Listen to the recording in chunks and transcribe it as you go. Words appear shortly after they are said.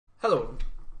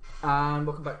And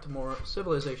welcome back to more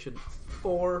Civilization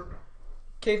 4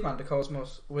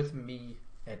 Caveman2Cosmos with me,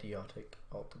 Idiotic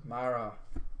Altamara.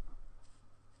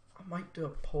 I might do a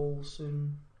poll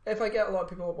soon. If I get a lot of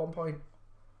people at one point,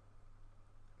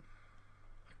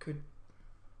 I could.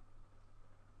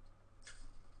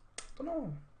 Don't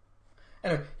know.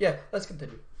 Anyway, yeah, let's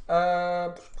continue.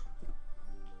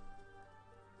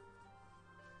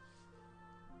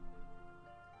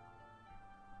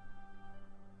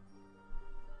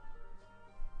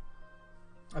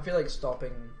 I feel like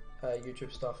stopping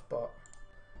YouTube stuff, but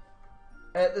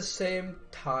at the same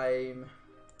time,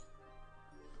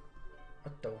 I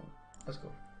don't. Let's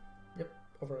go. Yep,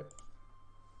 over it.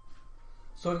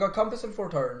 So we've got compass in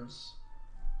 4 turns,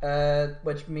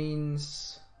 which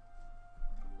means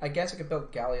I guess I could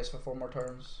build galleys for 4 more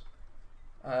turns.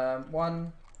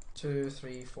 1, 2,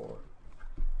 3, 4,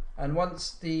 and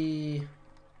once the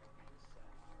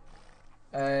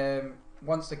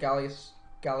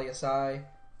galleassi.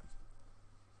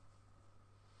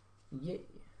 Yeah.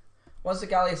 Once the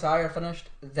galleassi are finished,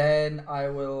 then I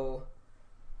will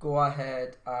go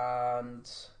ahead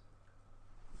and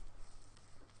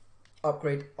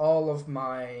upgrade all of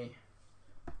my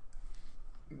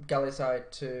galleassi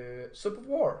to Soup of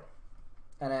War,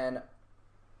 and then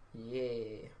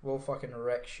yeah, we'll fucking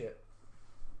wreck shit.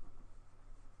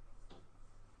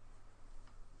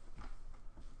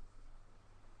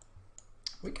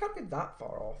 We can't be that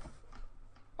far off.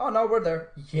 Oh no, we're there.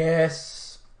 Yes.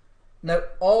 Now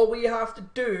all we have to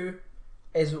do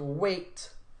is wait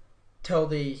till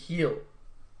they heal.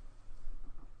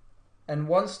 And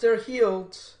once they're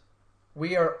healed,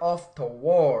 we are off to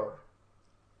war.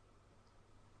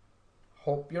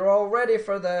 Hope you're all ready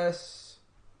for this.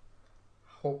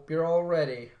 Hope you're all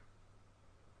ready.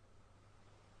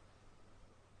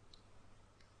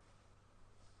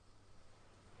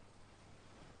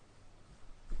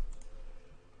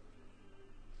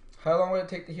 How long will it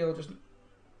take to heal? Just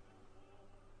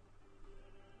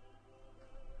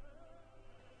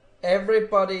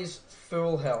everybody's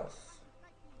full health.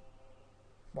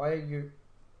 Why are you?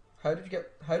 How did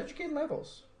you gain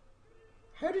levels?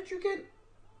 How did you get?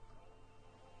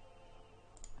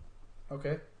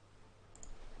 Okay.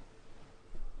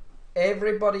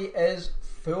 Everybody is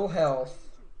full health.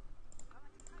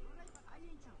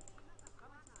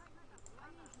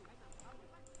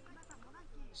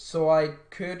 So I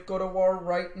could go to war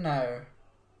right now.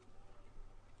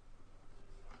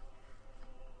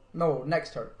 No,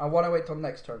 next turn. I want to wait till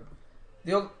next turn.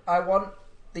 I want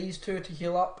these two to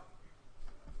heal up.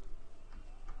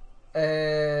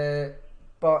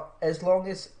 But as long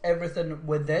as everything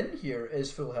within here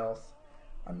is full health,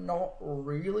 I'm not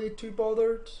really too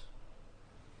bothered.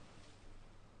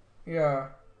 Yeah.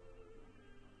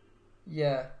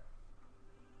 Yeah.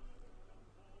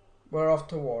 We're off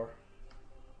to war.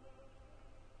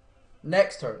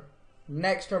 Next turn.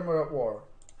 Next turn we're at war.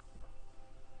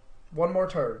 One more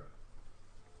turn.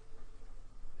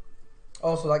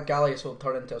 Also, that galleass will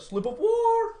turn into a sloop of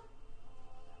war.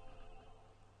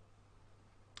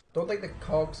 Don't think the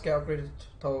cogs get upgraded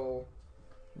till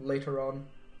later on.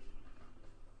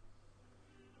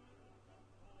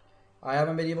 I am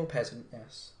a medieval peasant,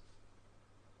 yes.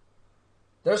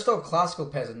 They're still classical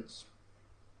peasants.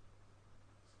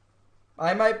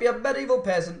 I might be a medieval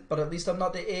peasant, but at least I'm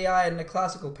not the AI and the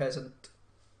classical peasant.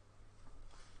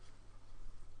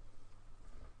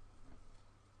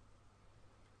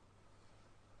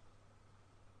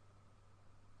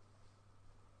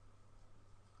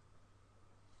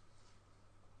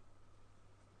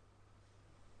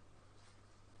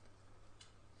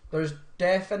 There's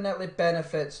definitely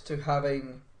benefits to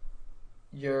having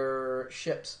your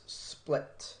ships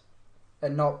split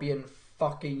and not being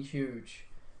fucking huge,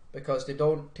 because they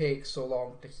don't take so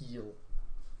long to heal.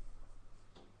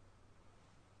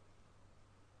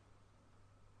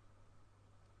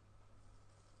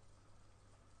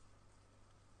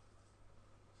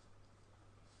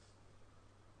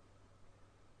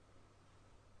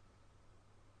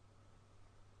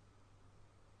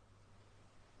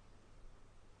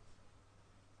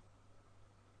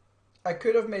 I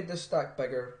could have made this stack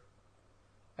bigger.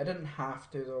 I didn't have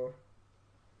to though.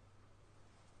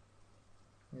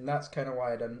 And that's kind of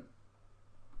why I didn't.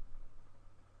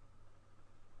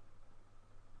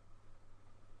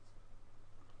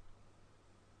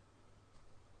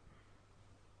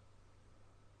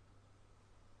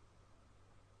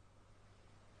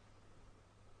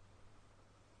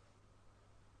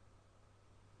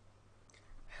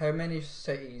 How many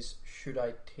cities should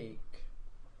I take?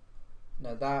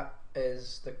 Now that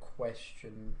is the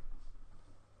question.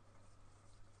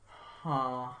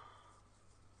 Huh.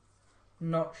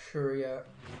 Not sure yet.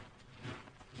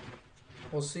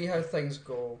 We'll see how things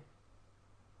go.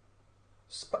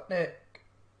 Sputnik.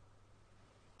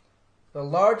 The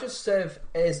largest civ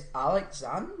is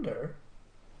Alexander?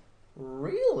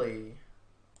 Really?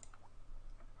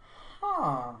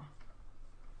 Huh.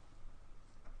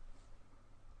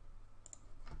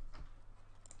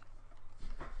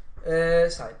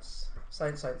 Science.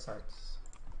 Science.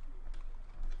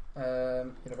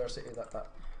 University, that.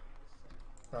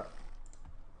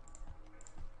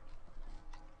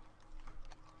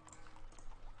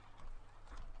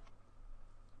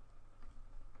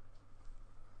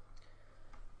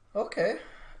 Okay.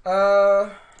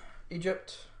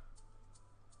 Egypt.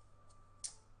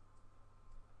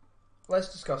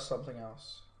 Let's discuss something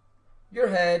else. Your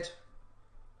head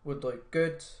would look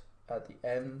good at the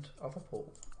end of a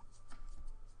pole.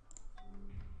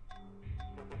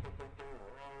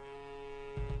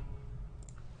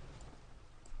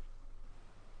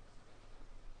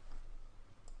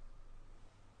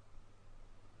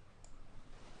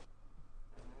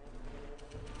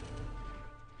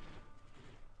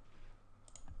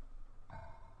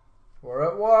 We're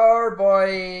at war,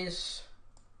 boys.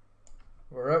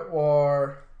 We're at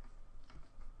war.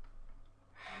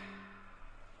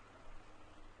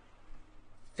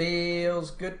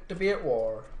 Feels good to be at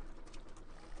war.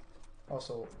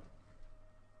 Also,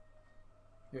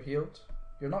 you're healed?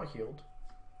 You're not healed.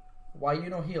 Why you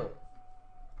no heal?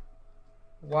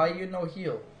 Why you no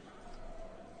heal?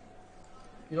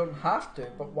 You don't have to,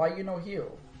 but why you no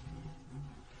heal?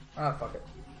 Ah, fuck it.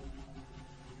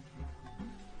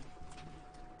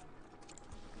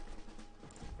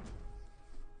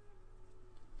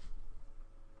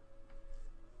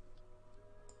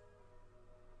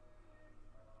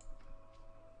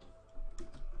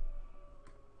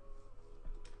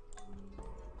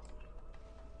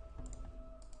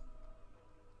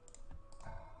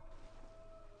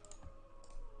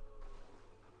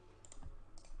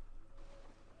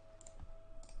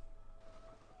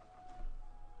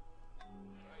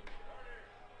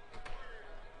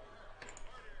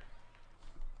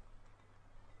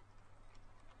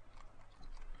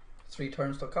 Three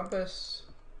turns to compass.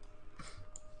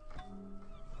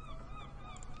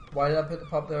 Why did I put the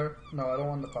pub there? No, I don't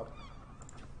want the pub.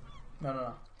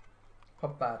 No.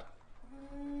 Pub bad.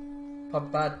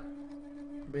 Pub bad.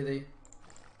 Really?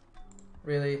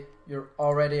 Really? You're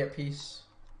already at peace?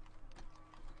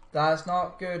 That's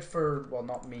not good for, well,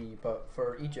 not me, but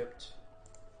for Egypt.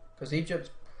 Because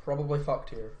Egypt's probably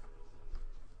fucked here.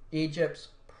 Egypt's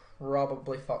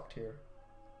probably fucked here.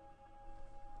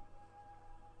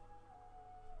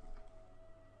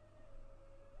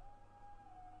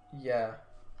 Yeah.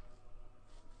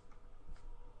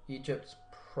 Egypt's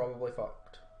probably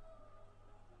fucked.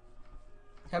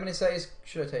 How many cities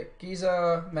should I take?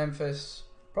 Giza, Memphis,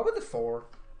 probably the 4.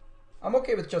 I'm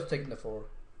okay with just taking the 4.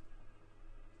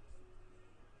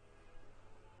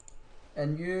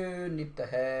 And you need to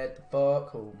head the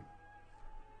fuck home.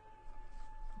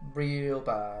 Real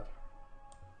bad.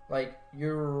 Like,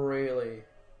 you really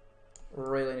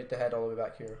need to head all the way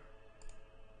back here.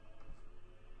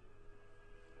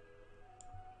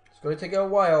 It's going to take a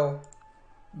while,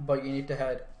 but you need to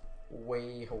head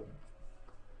way home.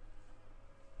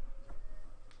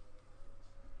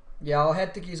 Yeah, I'll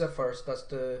head to Giza first. That's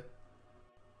the...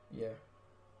 yeah.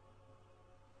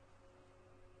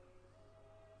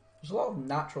 There's a lot of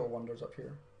natural wonders up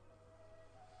here.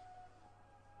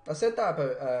 I said that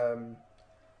about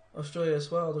Australia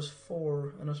as well. There's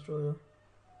 4 in Australia.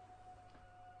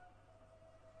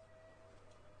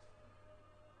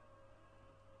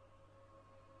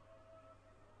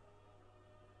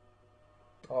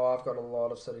 Oh, I've got a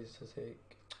lot of cities to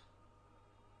take.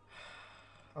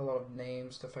 A lot of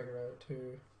names to figure out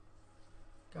too.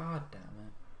 God damn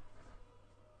it.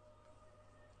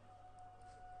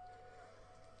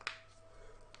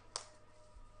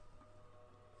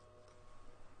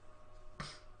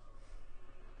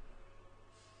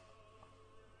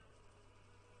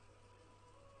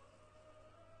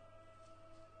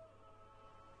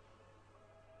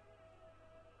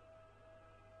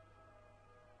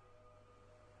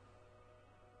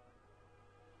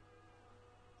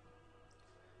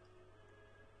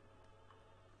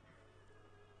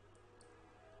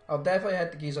 I'll definitely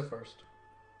head to Giza first.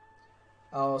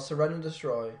 I'll surround and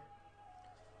destroy.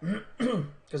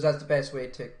 Because that's the best way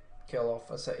to kill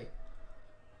off a city.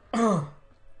 And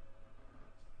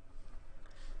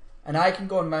I can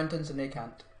go on mountains and they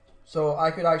can't. So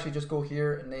I could actually just go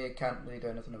here and they can't really do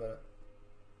anything about it.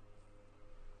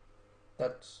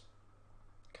 That's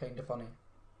kind of funny.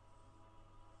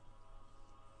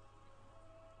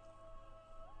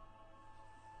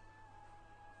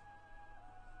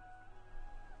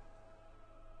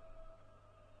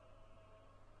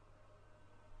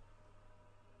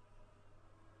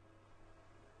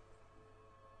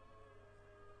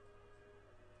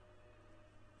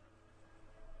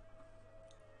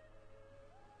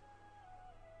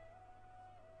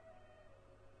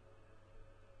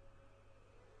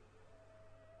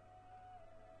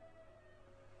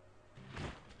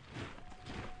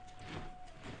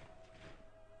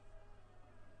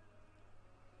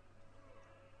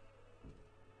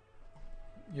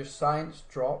 Your science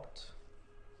dropped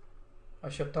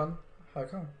a shit ton. How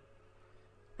come?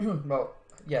 Well,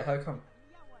 yeah, how come?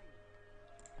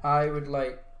 I would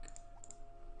like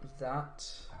that.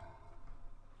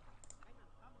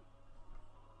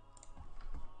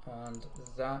 And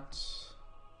that.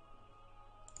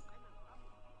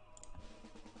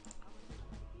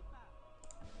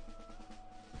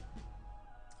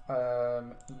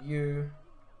 You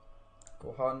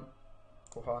go hunt,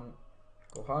 go hunt,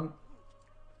 go hunt,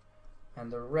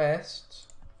 and the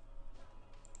rest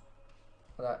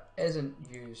that isn't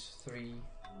use 3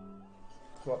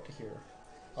 go up to here.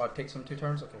 Oh, it takes them 2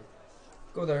 turns? Okay.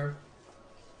 Go there,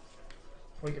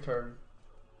 wait your turn,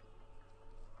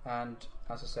 and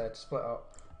as I said, split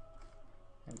up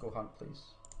and go hunt, please.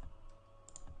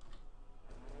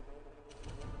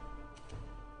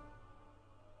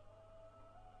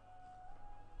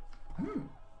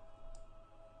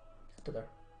 To there.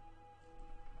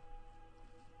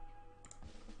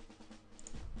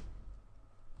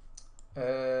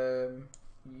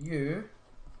 You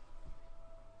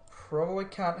probably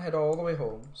can't head all the way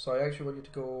home, so I actually want you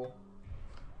to go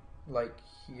like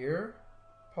here,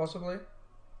 possibly.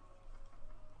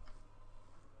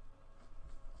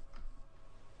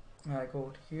 I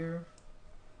go to here.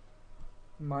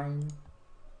 Mine.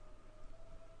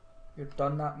 You're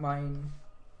done that mine.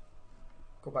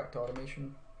 Go back to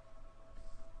automation.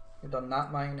 You're done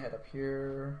that mine, head up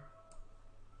here.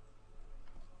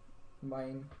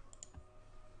 Mine.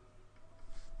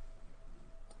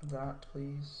 That,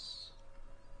 please.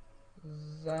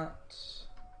 That.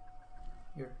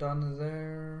 You're done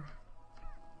there.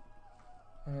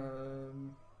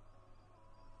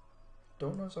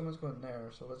 Don't know if someone's going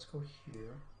there, so let's go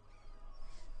here.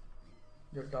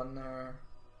 You're done there.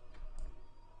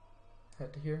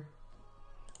 Head to here.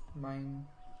 Mine.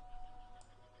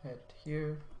 Head to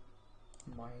here.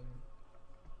 Mine.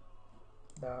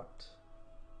 That.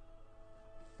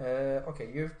 Okay,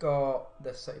 you've got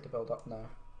this city to build up now.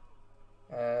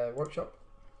 Workshop.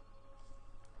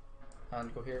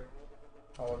 And go here.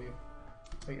 All of you.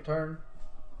 Wait your turn.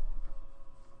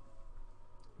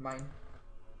 Mine.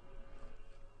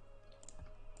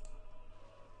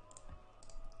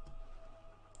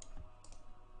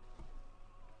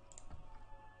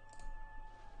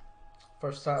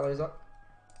 First satellite is up.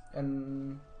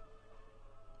 And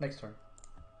next turn.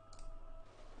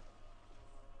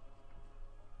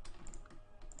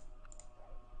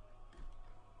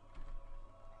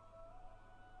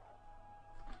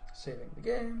 Saving the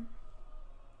game.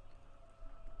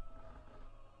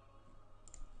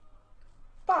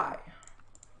 Bye.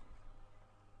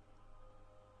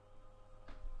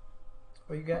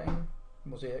 What are you getting?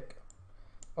 Mosaic.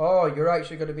 Oh, you're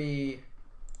actually going to be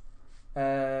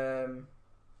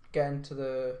getting to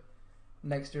the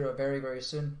next era very, very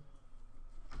soon.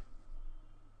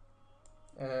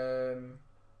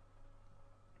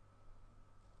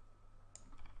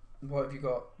 What have you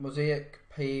got? Mosaic,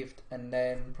 paved, and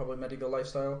then probably medieval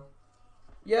lifestyle.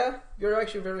 Yeah, you're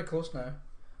actually very close now.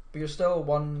 But you're still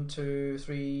 1, 2,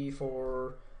 3,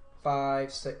 4,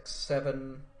 5, 6,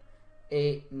 7,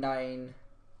 8, 9,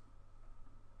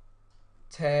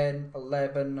 10,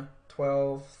 11,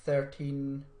 12,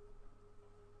 13,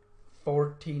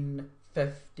 14,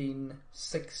 15,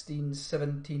 16,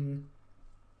 17,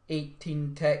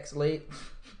 18 techs late.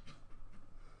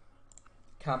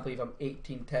 Can't believe I'm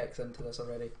 18 techs into this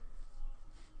already.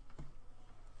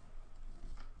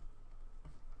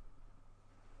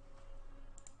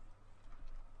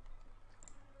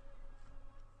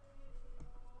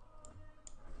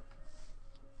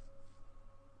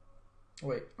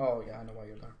 Wait, oh yeah, I know why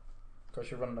you're there.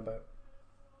 Because you're running about.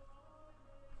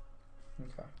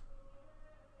 Okay.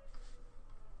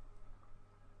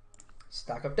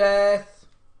 Stack of Death!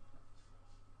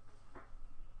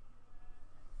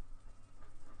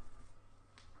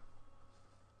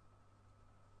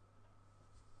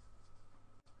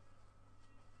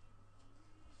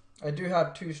 I do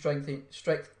have 2 strength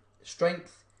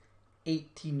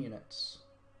 18 units.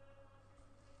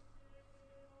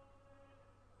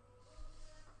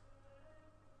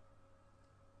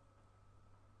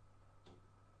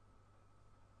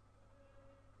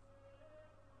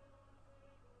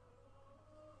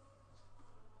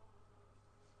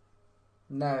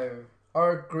 Now,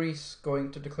 are Greece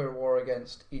going to declare war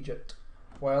against Egypt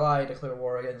while I declare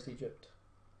war against Egypt?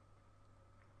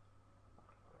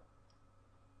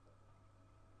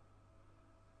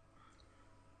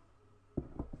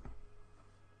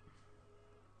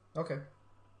 Okay.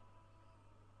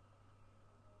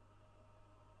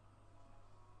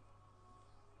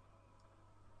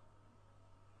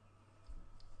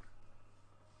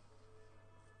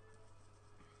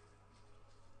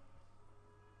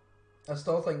 I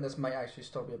still think this might actually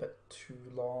still be a bit too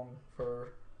long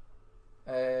for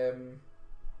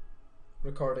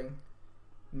recording.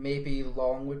 Maybe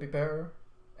long would be better.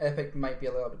 Epic might be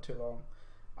a little bit too long.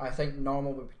 I think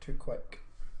normal would be too quick.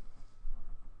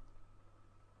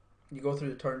 You go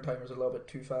through the turn timers a little bit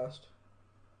too fast.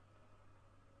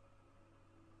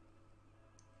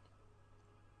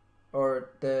 Or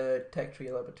the tech tree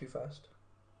a little bit too fast.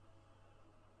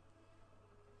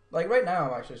 Like right now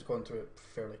I'm actually just going through it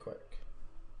fairly quick.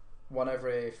 1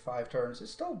 every 5 turns.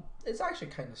 It's actually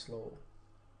kind of slow.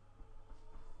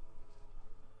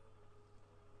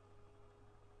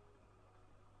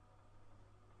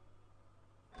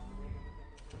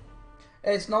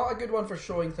 It's not a good one for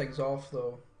showing things off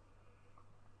though.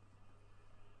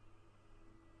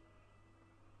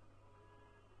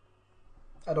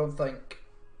 I don't think.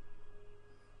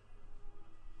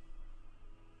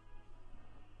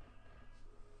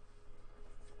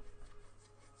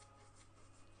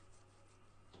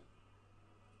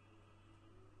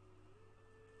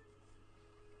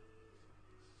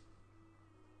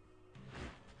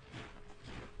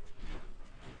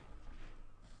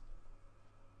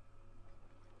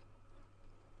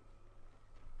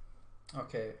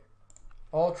 Okay,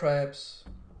 all traps,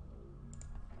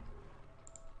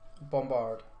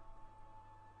 bombard.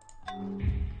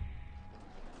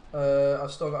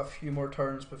 I've still got a few more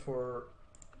turns before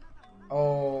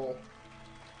all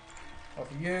of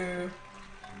you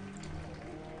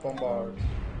bombard.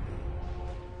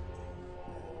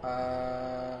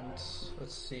 And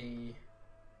let's see.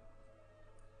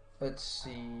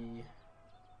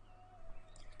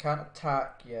 Can't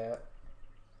attack yet.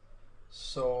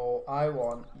 So I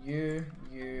want you,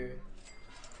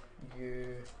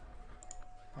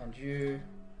 and you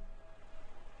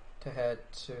to head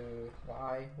to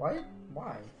why?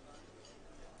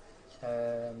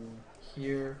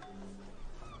 Here.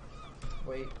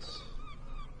 Wait.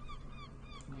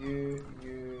 You,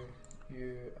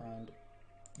 and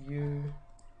you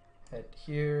head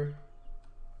here.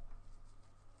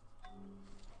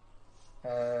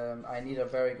 I need a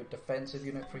very good defensive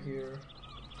unit for here.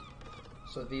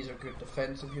 So these are good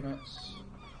defensive units,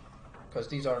 because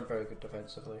these aren't very good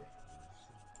defensively.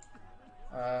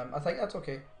 I think that's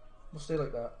okay. We'll stay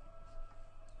like that.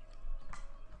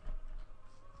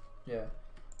 Yeah,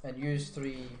 and use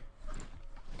 3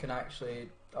 can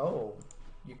actually. Oh,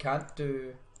 you can't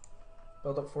do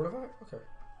build up fortify. Okay.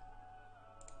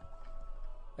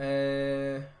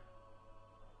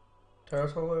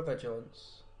 Territorial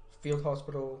vigilance, field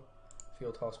hospital,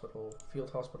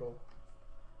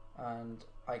 and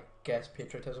I guess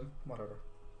patriotism, whatever.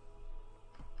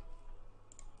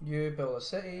 You build a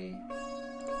city.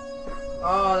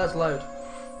 Oh, that's loud.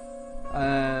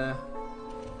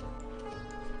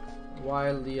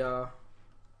 Wylia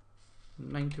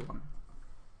 91.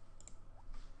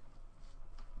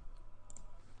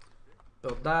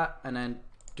 Build that and then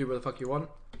do what the fuck you want.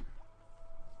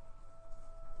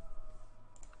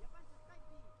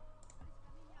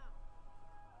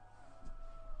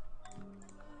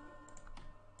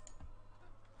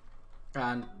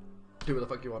 And do what the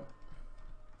fuck you want.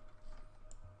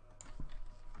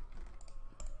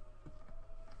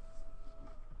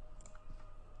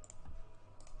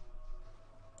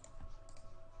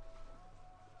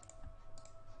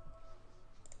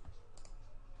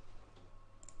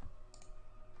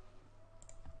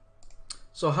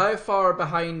 So how far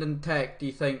behind in tech do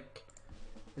you think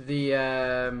the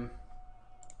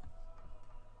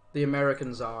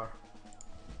Americans are?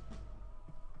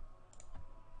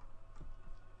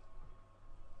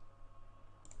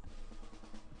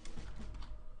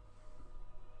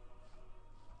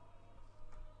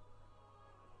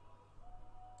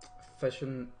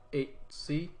 Fission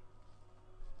 8C?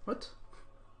 What?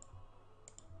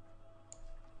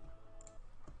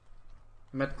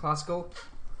 Mid-classical?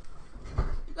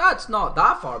 That's not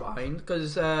that far behind,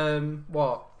 because,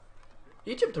 what?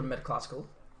 Egypt are mid-classical.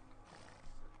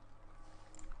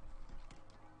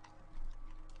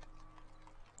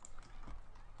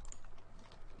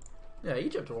 Yeah,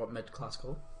 Egypt are what,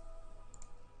 mid-classical.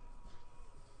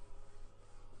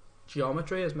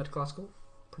 Geometry is mid-classical,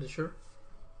 pretty sure.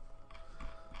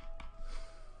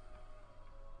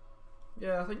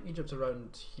 Yeah, I think Egypt's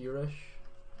around here-ish.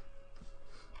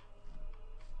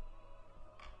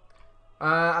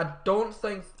 I don't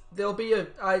think they'll be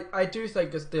I do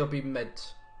think they'll be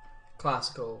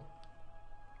mid-classical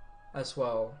as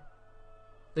well.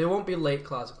 They won't be late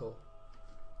classical.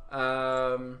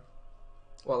 Well,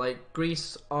 like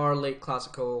Greece are late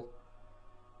classical.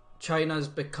 China's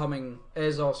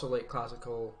is also late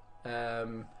classical.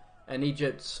 And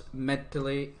Egypt's mid to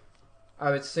late. I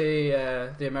would say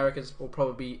the Americans will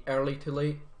probably be early to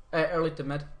late, early to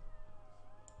mid.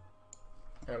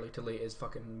 Early to late is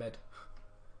fucking mid.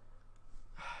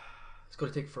 It's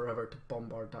going to take forever to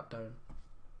bombard that down.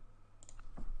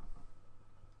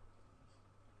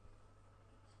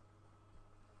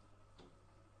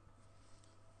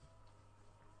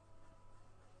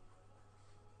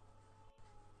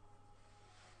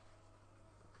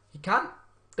 He can't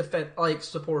defend, like,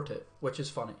 support it, which is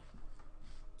funny.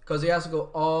 Because he has to go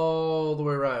all the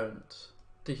way around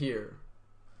to here.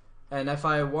 And if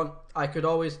I want, I could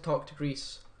always talk to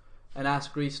Greece and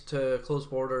ask Greece to close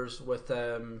borders with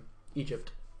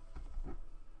Egypt.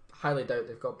 Highly doubt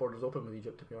they've got borders open with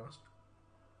Egypt, to be honest.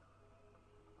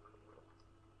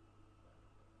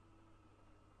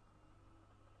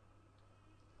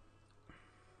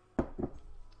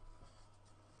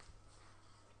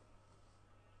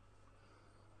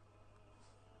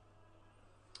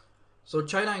 So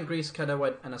China and Greece kind of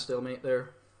went in a stalemate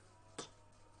there.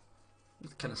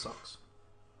 It kind of sucks.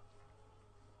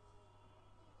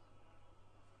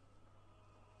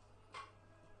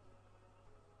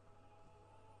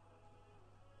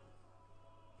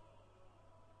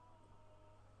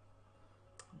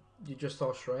 You just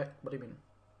saw Shrek? What do you mean?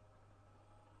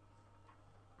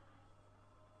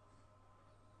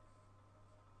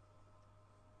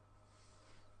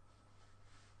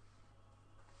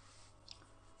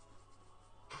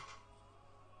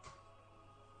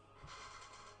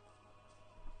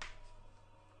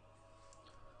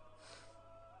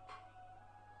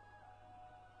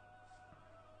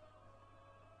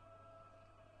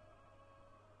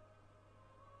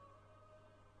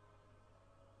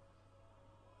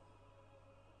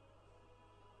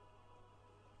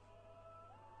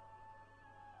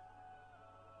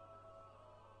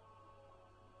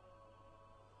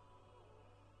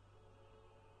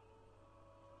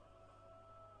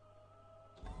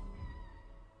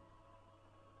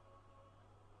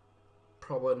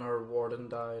 Probably our warden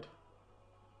died.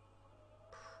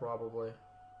 Probably.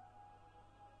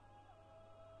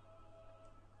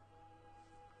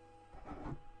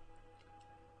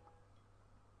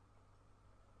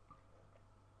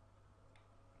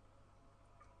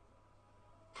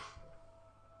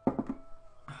 The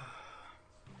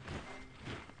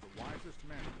wisest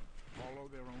men follow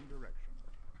their own direction.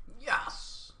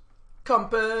 Yes!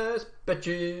 Compass,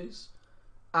 bitches!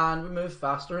 And we move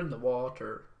faster in the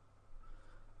water.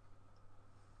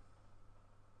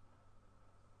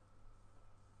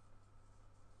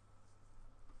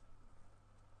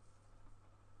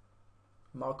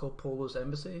 Marco Polo's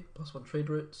embassy, +1 trade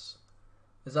routes.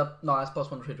 Is that, no, that's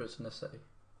 +1 trade routes in this city.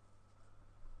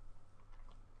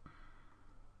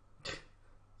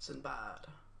 Sinbad.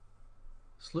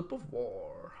 Sloop of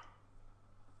War.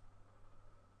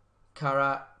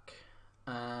 Karak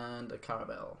and a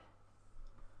Caravel.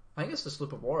 I think it's the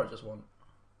Sloop of War I just want.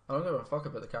 I don't give a fuck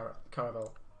about the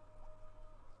Caravel.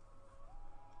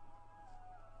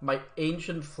 My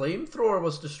ancient flamethrower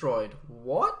was destroyed.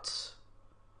 What?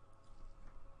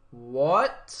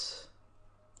 What?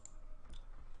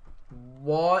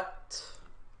 What?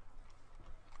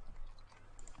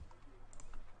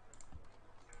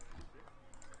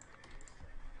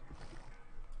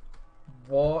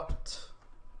 What?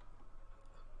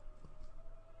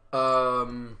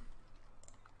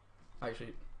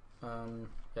 Actually,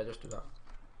 yeah, just do that.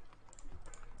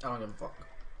 I don't give a fuck.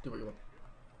 Do what you want.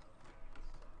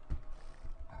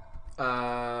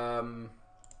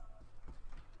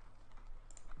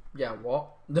 Yeah, what?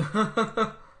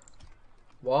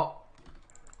 What?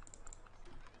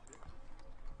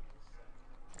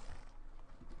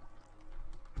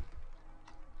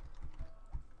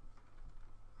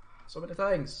 So many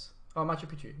things. Oh, Machu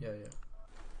Picchu. Yeah,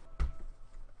 yeah.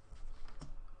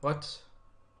 What?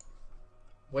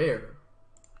 Where?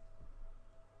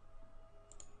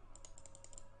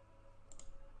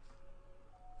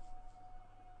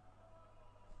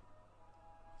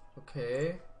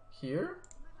 Okay. Here?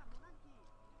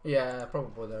 Yeah,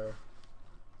 probably there.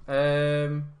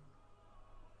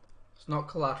 It's not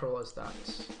collateral as that.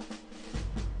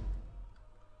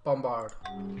 Bombard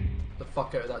the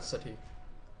fuck out of that city.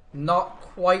 Not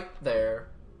quite there.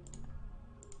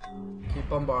 Keep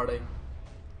bombarding.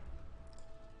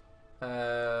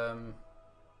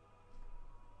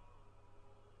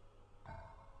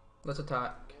 Let's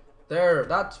attack. There,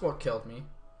 that's what killed me.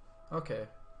 Okay.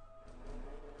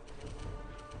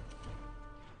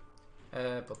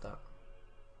 Put that.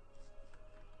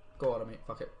 Go automate,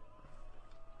 fuck it.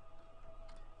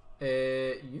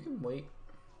 You can wait.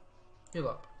 Heal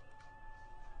up.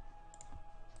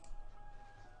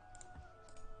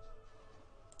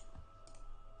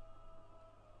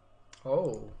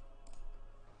 Oh.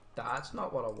 That's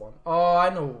not what I want. Oh, I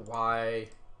know why.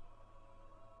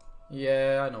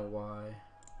 Yeah, I know why.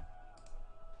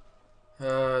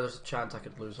 There's a chance I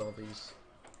could lose all these.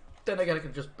 Then again, I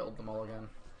could just build them all again.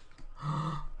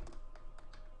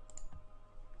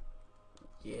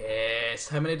 Yes!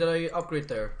 How many did I upgrade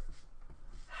there?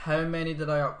 How many did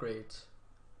I upgrade?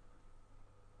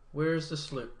 Where's the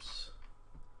sloops?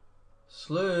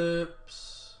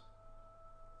 Sloops!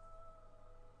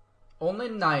 Only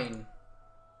 9.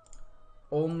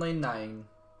 Only 9.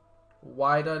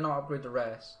 Why did I not upgrade the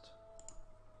rest?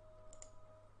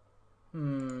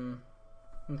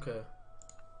 Okay.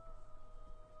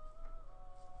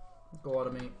 Go out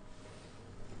of me.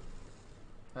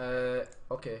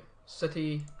 Okay.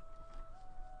 City.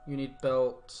 You need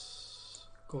built.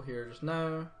 Go here just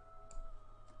now.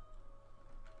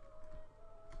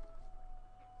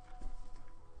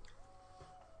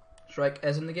 Shrek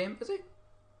is in the game, is he?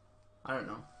 I don't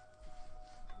know.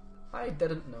 I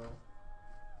didn't know.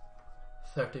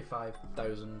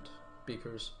 35,000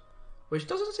 beakers. Which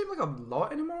doesn't seem like a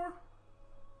lot anymore.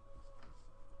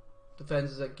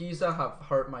 Defenses at Giza have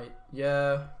hurt my...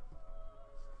 Yeah.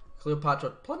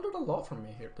 Cleopatra plundered a lot from me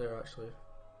here there actually.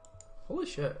 Holy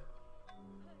shit.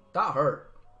 That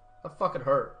hurt. That fucking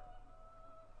hurt.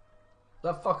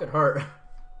 That fucking hurt.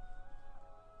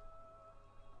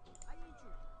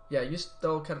 Yeah, you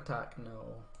still can attack.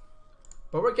 No.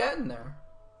 But we're getting there.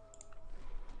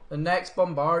 The next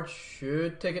bombard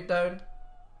should take it down.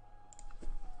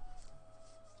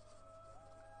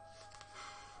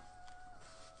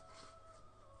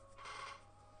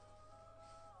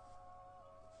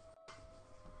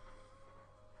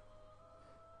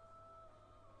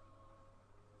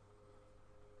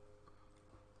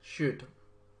 Should.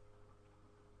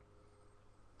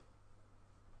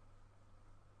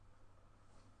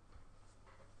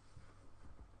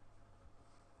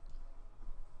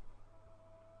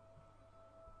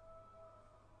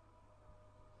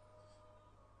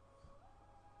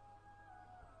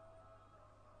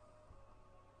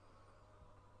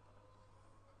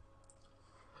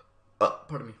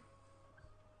 Pardon me.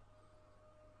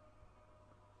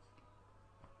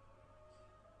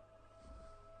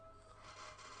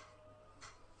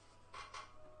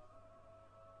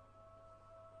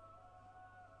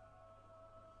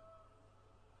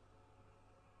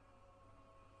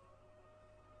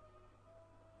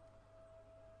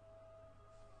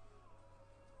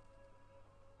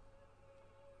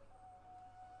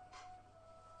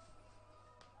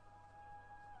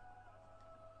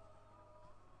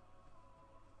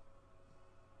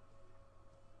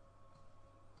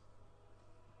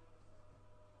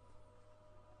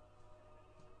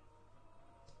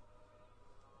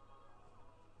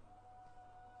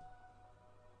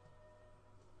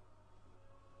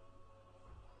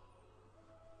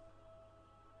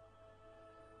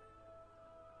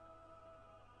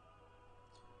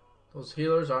 Those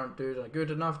healers aren't doing a good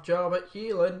enough job at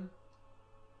healing.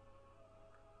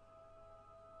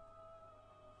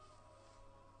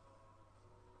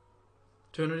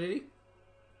 $280?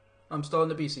 I'm still in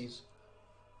the BCs.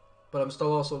 But I'm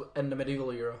still also in the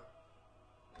medieval era.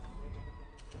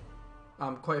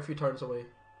 I'm quite a few turns away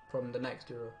from the next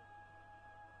era.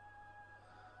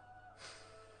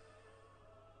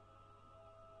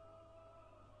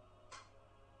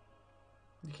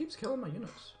 He keeps killing my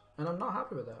units. And I'm not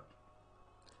happy with that.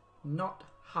 Not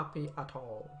happy at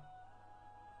all.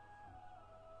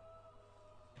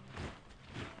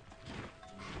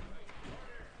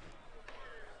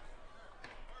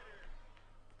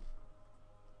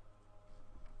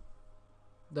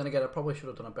 Then again, I probably should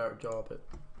have done a better job at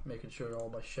making sure all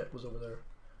my shit was over there.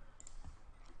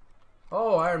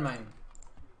 Oh, Iron Mine.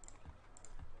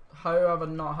 How have I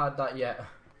not had that yet?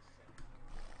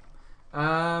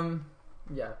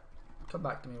 Yeah. Come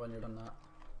back to me when you're done that.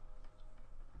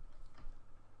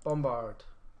 Bombard.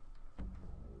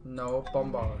 No,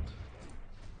 bombard.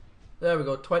 There we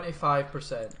go,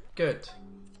 25%. Good.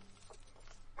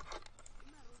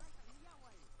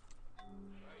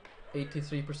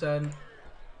 83%.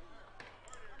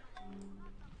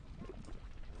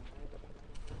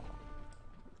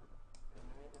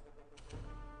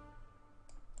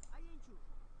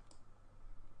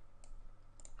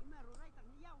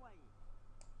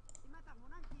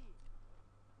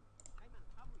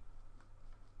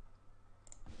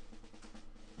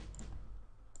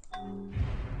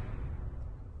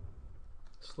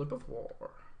 Slip of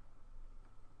war.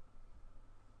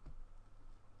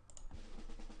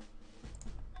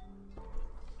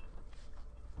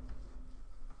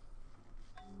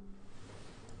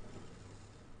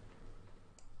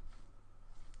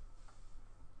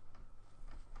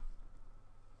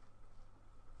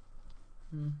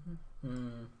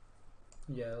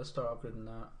 Yeah, let's start upgrading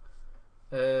that.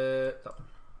 That one.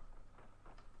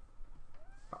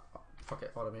 Fuck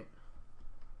it, automate.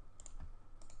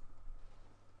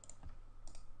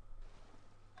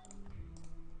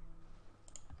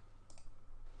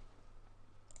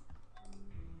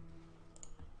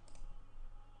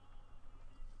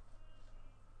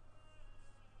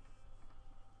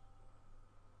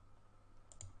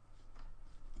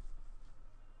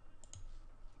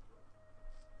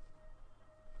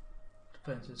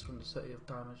 Defenses from the city have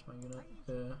damaged my unit.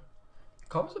 Yeah.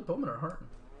 Composite bowmen are hurting.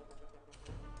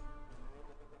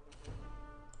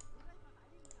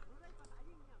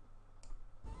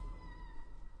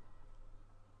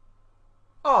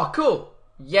 Oh, cool!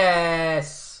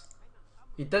 Yes!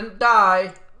 He didn't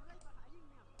die!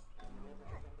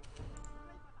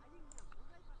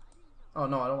 Oh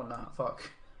no, I don't want that.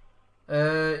 Fuck.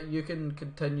 You can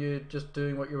continue just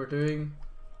doing what you were doing.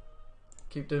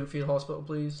 Keep doing field hospital,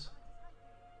 please.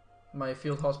 My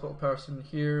field hospital person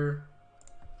here.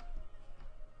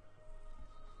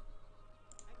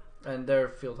 And their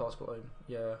field hospital,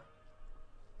 yeah.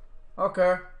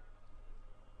 Okay.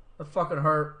 That fucking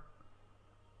hurt.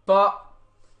 But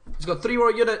he's got 3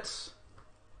 more units.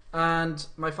 And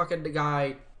my fucking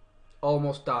guy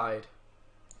almost died.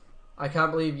 I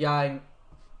can't believe Yang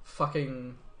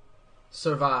fucking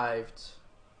survived.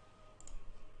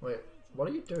 Wait, what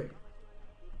are you doing?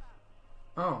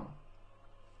 Oh.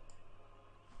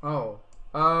 Oh.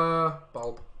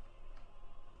 Bulb.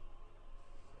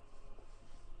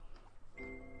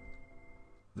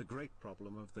 The great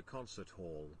problem of the concert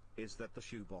hall is that the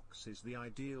shoebox is the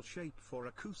ideal shape for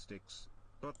acoustics,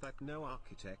 but that no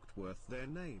architect worth their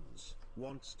names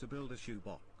wants to build a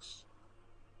shoebox.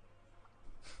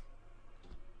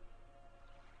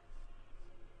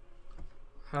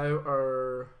 How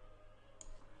are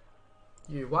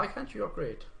you? Why can't you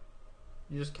upgrade?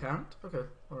 You just can't? Okay,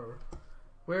 whatever.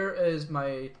 Where is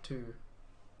my 2?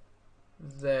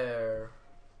 There.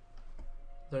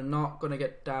 They're not going to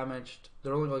get damaged.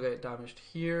 They're only going to get damaged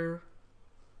here.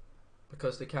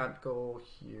 Because they can't go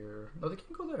here. No, they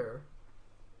can go there.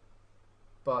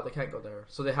 But they can't go there.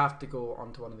 So they have to go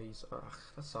onto one of these. Ugh,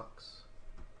 that sucks.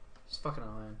 It's fucking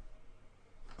annoying.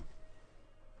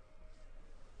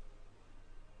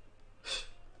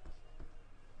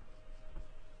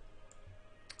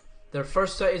 Their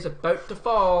first city is about to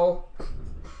fall.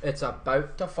 It's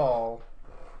about to fall.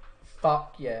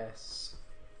 Fuck yes.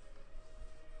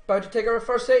 About to take our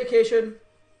first city, Kation.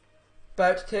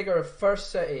 About to take our first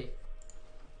city.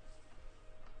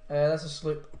 That's a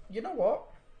sloop. You know what?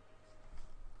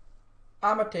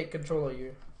 I'ma take control of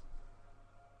you.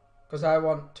 Because I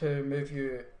want to move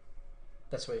you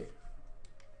this way.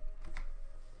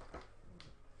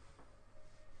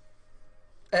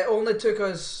 It only took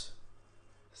us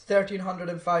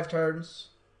 1,305 turns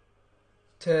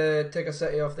to take a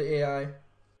city off the AI.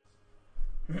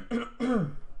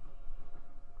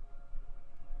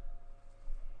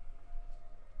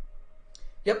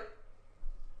 Yep.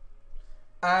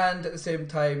 And at the same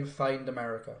time, find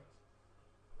America.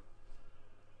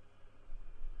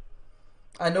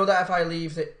 I know that if I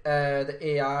leave the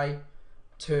AI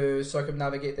to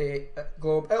circumnavigate the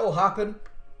globe, it'll happen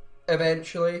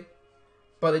eventually,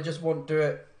 but it just won't do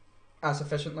it as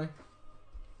efficiently.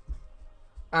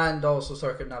 And also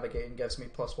circumnavigating gives me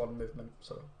 +1 movement,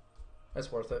 so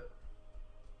it's worth it.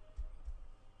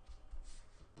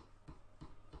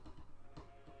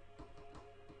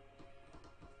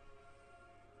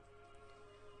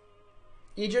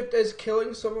 Egypt is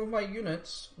killing some of my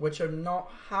units, which I'm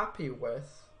not happy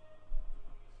with.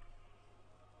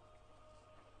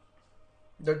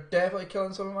 They're definitely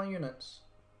killing some of my units.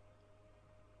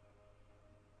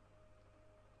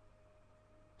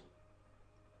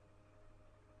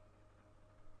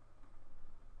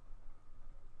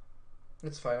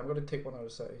 It's fine, I'm going to take one out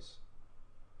of cities.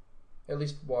 At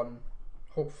least one.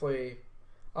 Hopefully,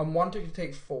 I'm wanting to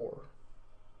take 4.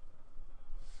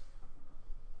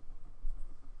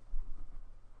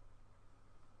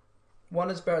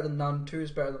 One is better than none, 2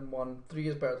 is better than 1, 3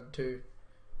 is better than 2,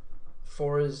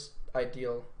 4 is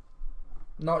ideal.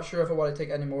 Not sure if I want to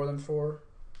take any more than 4.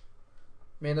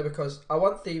 Mainly because I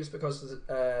want thieves because of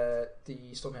the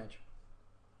Stonehenge.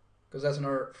 Because that's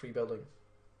another free building.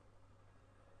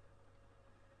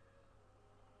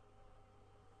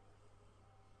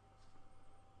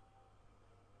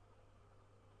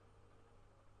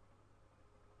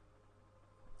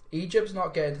 Egypt's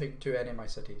not getting to any of my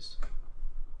cities.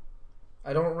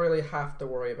 I don't really have to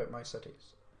worry about my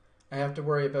cities. I have to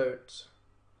worry about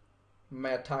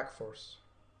my attack force.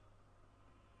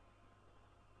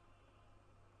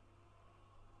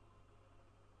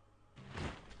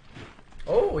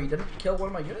 Oh, he didn't kill one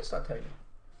of my units that time.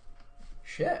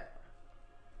 Shit.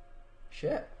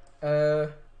 Shit. Yeah,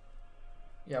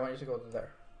 I want you to go to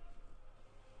there.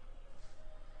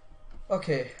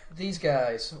 Okay, these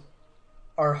guys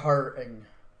are hurting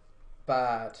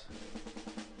bad.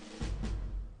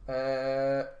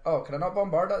 Oh, can I not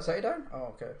bombard that city down?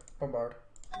 Oh, okay. Bombard.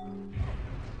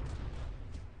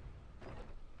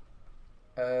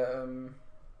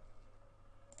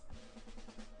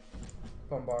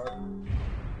 Bombard.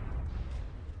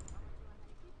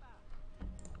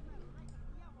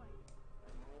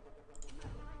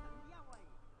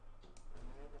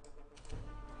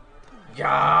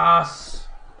 Yes!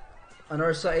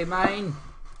 Another city mine.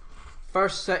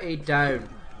 First city down.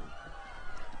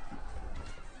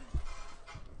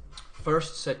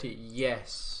 First city,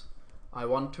 yes. I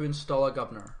want to install a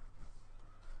governor.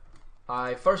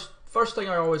 First thing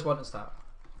I always want is that.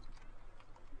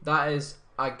 That is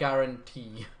a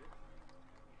guarantee.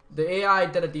 The AI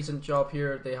did a decent job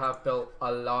here. They have built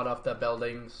a lot of the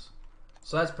buildings,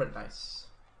 so that's pretty nice.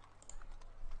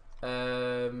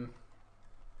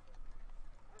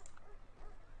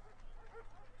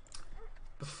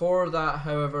 Before that,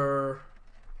 however,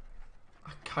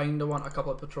 I kind of want a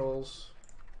couple of patrols.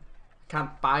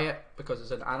 Can't buy it because it's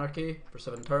in anarchy for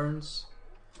 7 turns.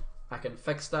 I can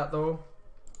fix that though.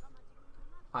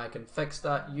 I can fix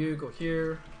that. You go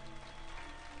here.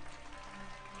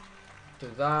 Do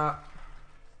that.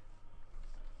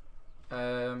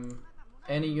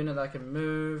 Any unit that I can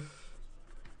move.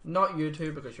 Not you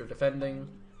two because you're defending.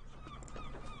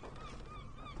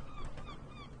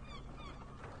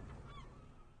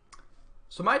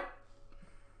 So my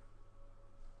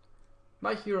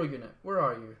hero unit, where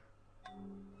are you?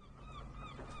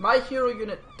 My hero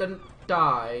unit didn't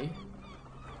die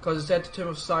because it said to Tomb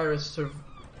of Cyrus to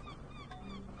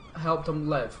helped him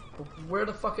live. But where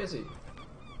the fuck is he?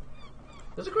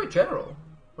 There's a great general.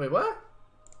 Wait, what?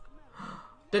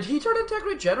 Did he turn into a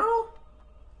great general?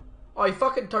 Oh, he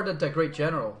fucking turned into a great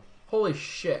general. Holy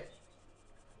shit.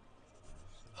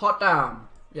 Hot damn.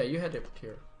 Yeah, you head up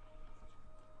here.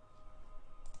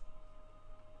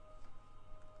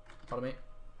 Follow me.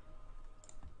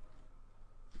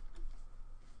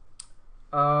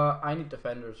 I need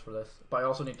defenders for this, but I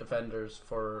also need defenders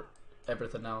for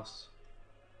everything else.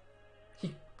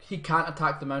 He can't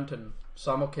attack the mountain,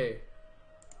 so I'm okay.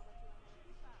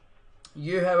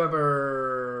 You,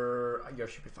 however, you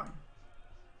should be fine.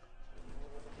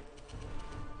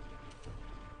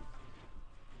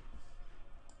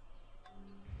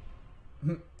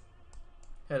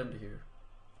 Head into here.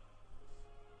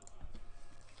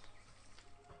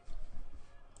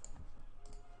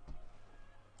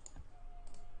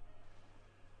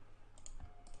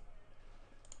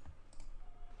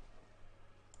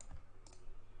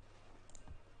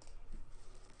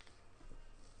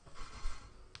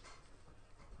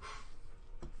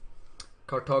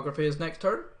 Cartography is next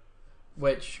turn,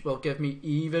 which will give me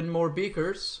even more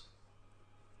beakers.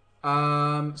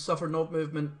 Suffer no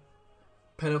movement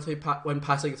penalty when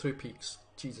passing through peaks.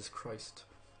 Jesus Christ.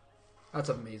 That's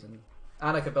amazing.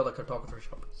 And I can build a cartographer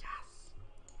shop.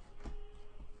 Yes.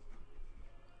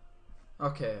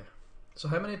 Okay. So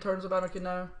how many turns of anarchy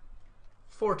now?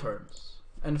 4 turns.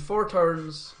 In 4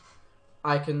 turns,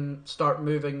 I can start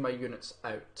moving my units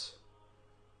out.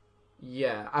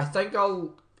 Yeah, I think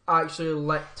I'll actually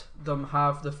let them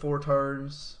have the 4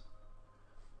 turns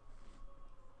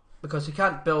because he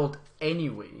can't build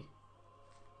anyway.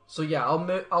 So yeah,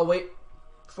 I'll wait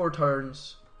 4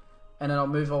 turns and then I'll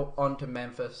move on to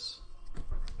Memphis.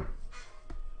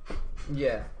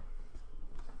 Yeah.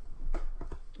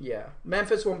 Yeah.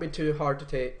 Memphis won't be too hard to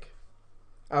take.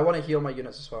 I want to heal my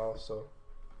units as well, so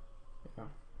yeah.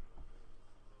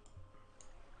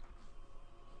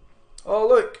 Oh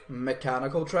look,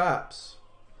 mechanical traps.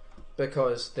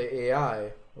 Because the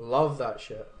AI love that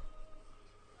shit.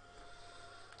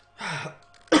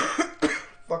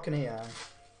 Fucking AI.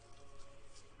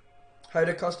 How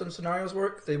do custom scenarios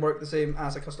work? They work the same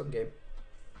as a custom game.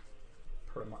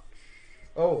 Pretty much.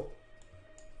 Oh.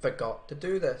 Forgot to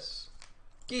do this.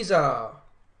 Giza.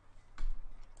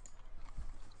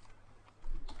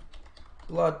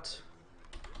 Blood.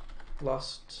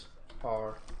 Lust.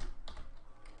 R.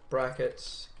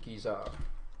 Brackets. Giza.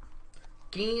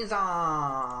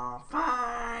 Giza.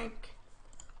 Fuck.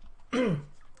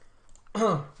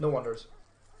 No wonders.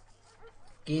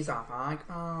 Giza. Fuck.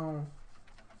 Oh.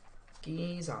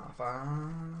 Giza.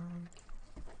 Fuck.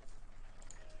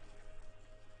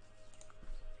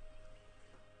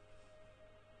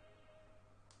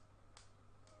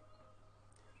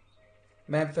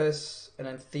 Memphis and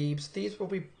then Thebes. Thebes will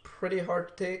be pretty hard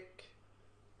to take.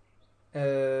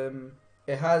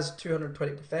 It has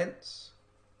 220 defense.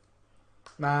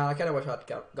 Man, I kind of wish I had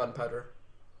gunpowder.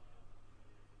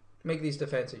 Make these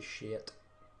defenses shit.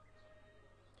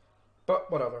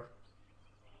 But whatever.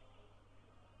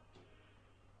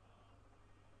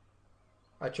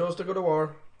 I chose to go to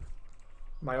war.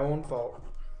 My own fault.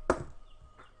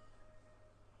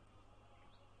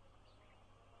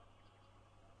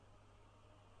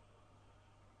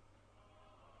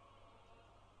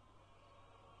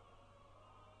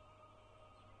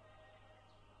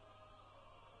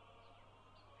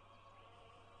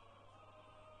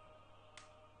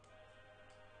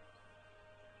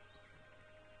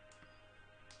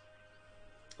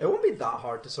 It won't be that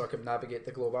hard to circumnavigate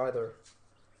the globe either.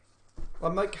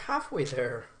 I'm like halfway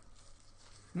there.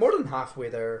 More than halfway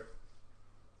there.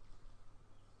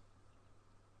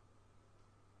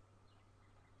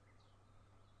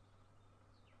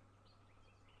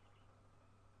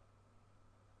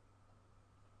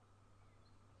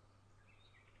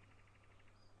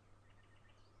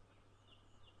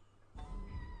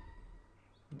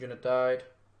 Unit died.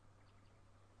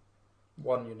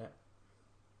 1 unit.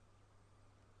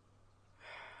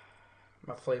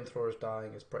 My flamethrower's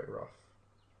dying is pretty rough.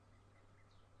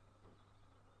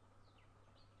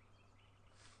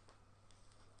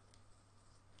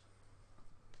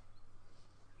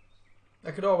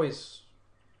 I could always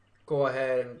go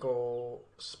ahead and go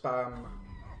spam.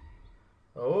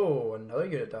 Oh, another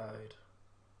unit died.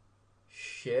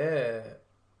 Shit.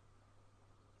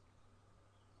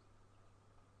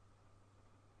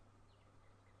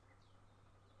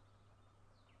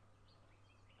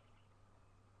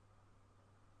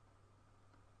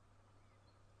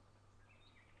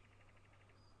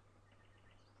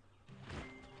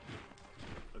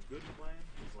 A good plan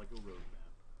is like a roadmap.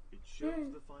 It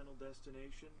shows the final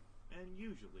destination and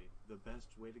usually the best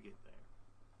way to get there.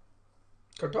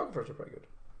 Cartographers are pretty good.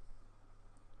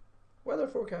 Weather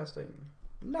forecasting.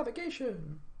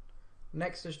 Navigation.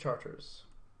 Next is charters.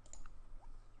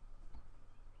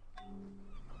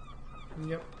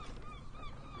 Yep.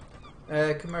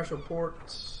 Commercial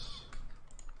ports.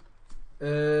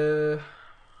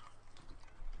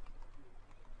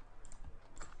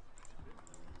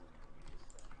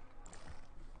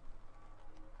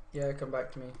 Yeah, come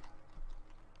back to me.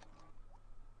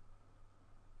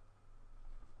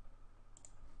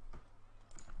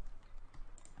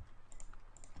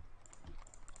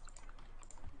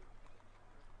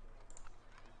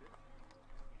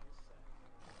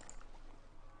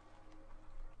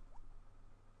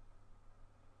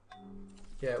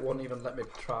 Yeah, it won't even let me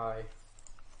try.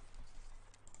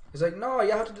 He's like, no,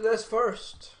 you have to do this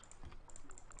first.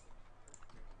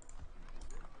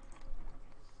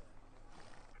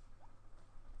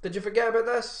 Did you forget about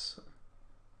this?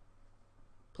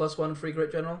 +1 free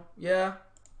Great General. Yeah.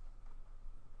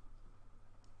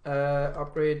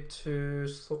 Upgrade to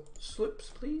sloops,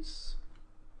 please.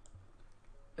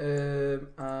 And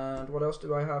what else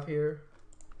do I have here?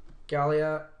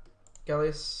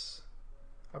 Galleus.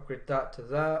 Upgrade that to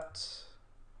that.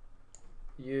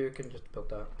 You can just build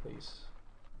that, please.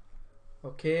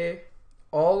 Okay.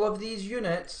 All of these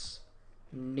units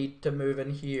need to move in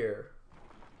here.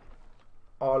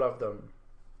 All of them.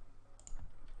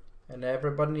 And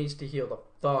everybody needs to heal the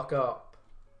fuck up.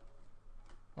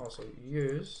 Also,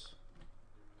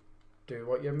 do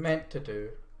what you're meant to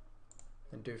do,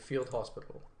 and do field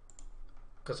hospital.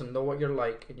 Because I know what you're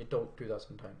like, and you don't do that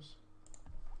sometimes.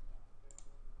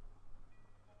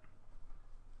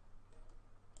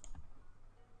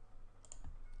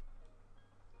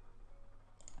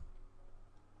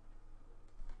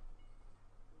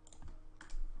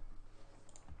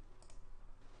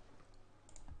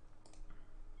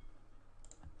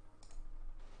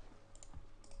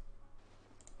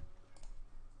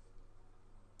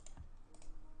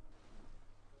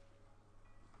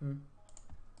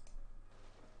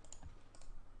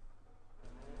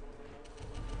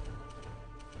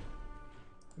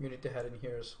 You need to head in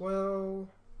here as well.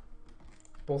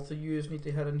 Both of you need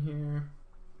to head in here.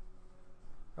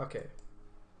 Okay.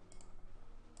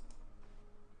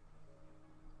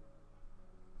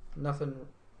 Nothing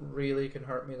really can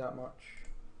hurt me that much.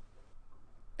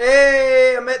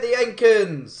 Hey, I met the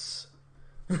Incans!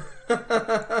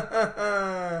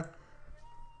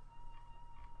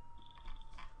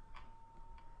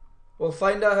 We'll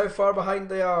find out how far behind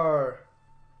they are.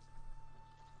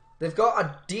 They've got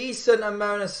a decent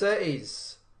amount of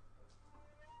cities.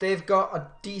 They've got a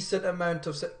decent amount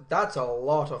of cities. That's a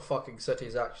lot of fucking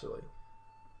cities, actually.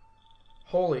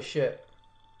 Holy shit.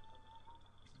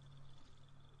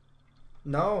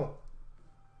 No.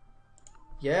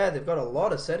 Yeah, they've got a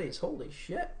lot of cities. Holy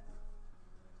shit.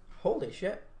 Holy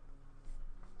shit.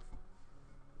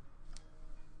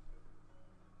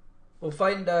 We'll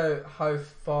find out how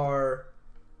far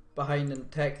behind in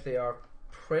tech they are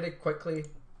pretty quickly,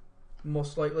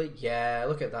 most likely. Yeah,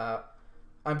 look at that.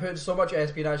 I'm putting so much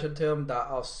espionage into him that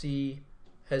I'll see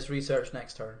his research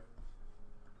next turn.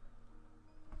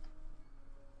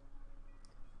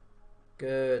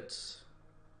 Good.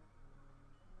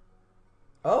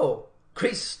 Oh,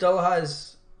 Greece still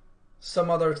has some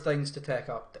other things to tech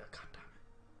up. God damn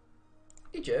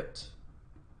it. Egypt.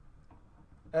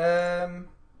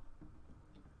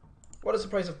 What is the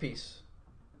price of peace?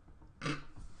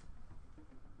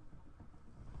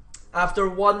 After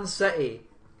one city,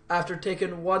 after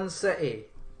taking one city,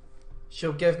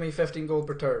 she'll give me 15 gold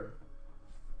per turn.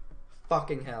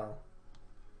 Fucking hell.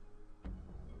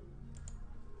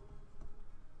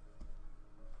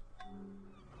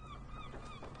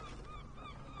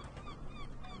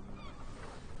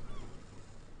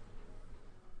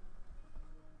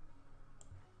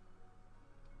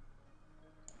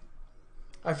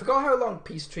 I forgot how long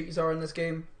peace treaties are in this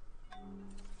game.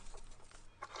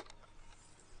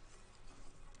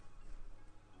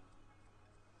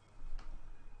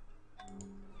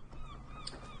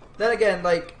 Then again,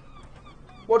 like,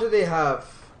 what do they have?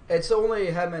 It's only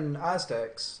him and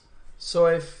Aztecs. So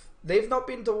if they've not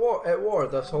been to at war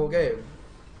this whole game,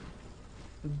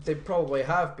 they probably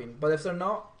have been. But if they're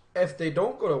not, if they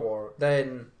don't go to war,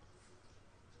 then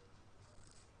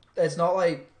it's not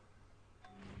like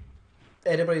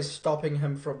anybody's stopping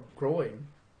him from growing.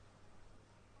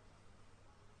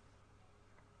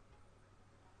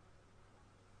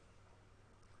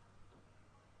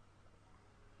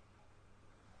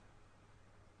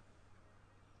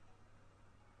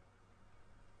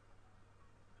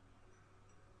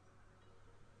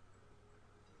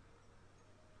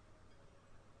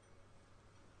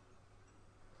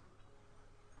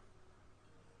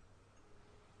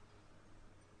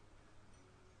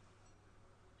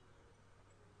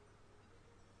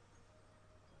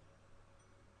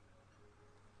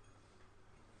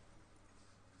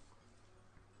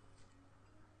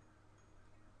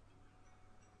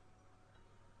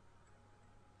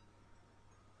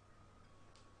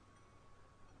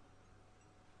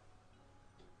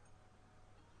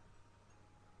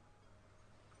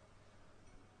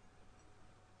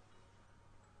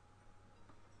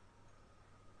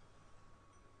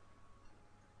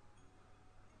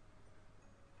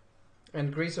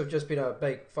 And Greece have just been a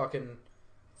big fucking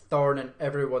thorn in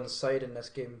everyone's side in this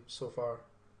game so far.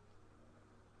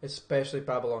 Especially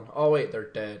Babylon. Oh wait, they're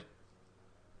dead.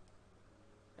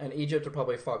 And Egypt are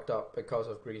probably fucked up because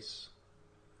of Greece.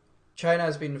 China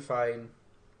has been fine.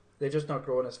 They're just not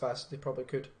growing as fast as they probably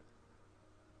could.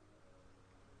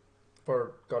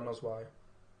 For God knows why.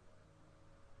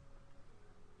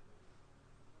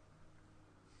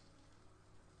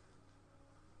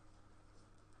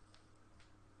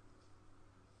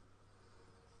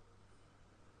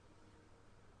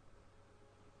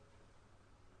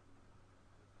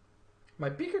 My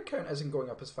beaker count isn't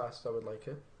going up as fast as I would like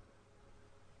it.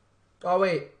 Oh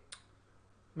wait,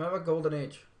 am I have a golden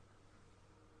age?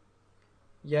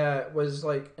 Yeah, it was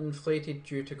like inflated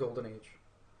due to golden age.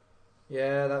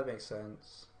 Yeah, that makes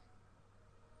sense.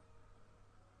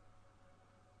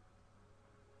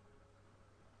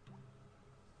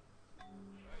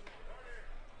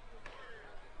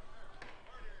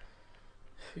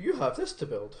 You have this to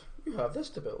build. You have this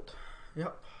to build.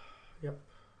 Yep. Yep.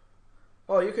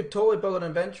 Oh, you could totally build an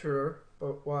adventurer,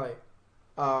 but why?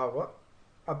 What?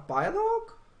 A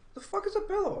biolog? The fuck is a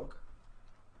biolog?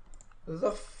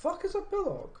 The fuck is a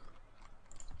biolog?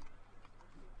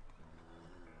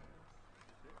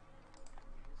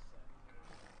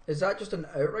 Is that just an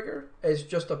outrigger? It's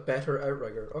just a better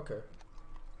outrigger. Okay.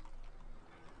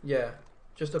 Yeah,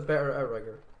 just a better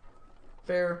outrigger.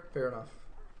 Fair enough.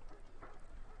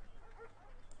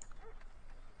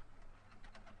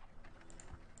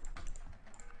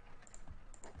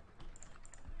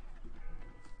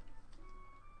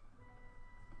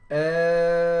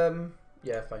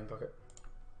 Yeah, fine, fuck it.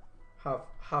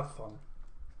 Have fun.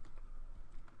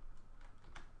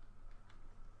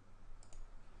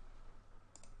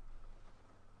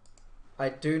 I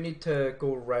do need to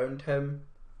go round him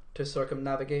to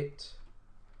circumnavigate.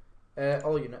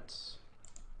 All units.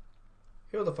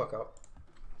 Heal the fuck up.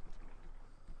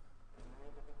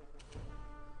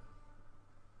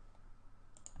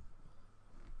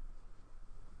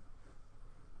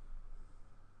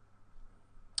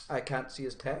 I can't see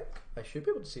his tech. I should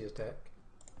be able to see his tech.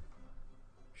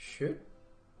 Should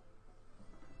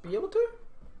be able to.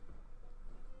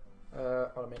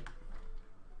 Automate.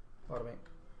 Automate.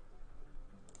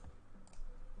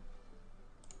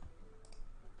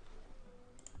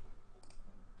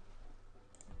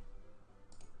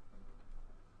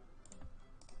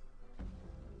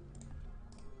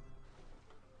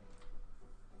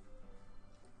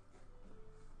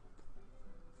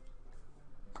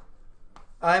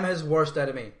 I'm his worst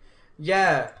enemy.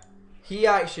 Yeah, he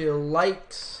actually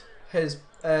likes his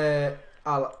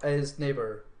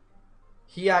neighbor.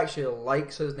 He actually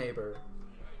likes his neighbor.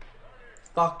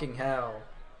 Fucking hell.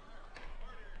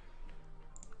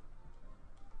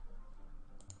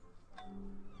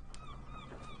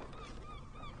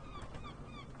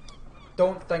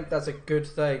 Don't think that's a good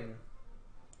thing.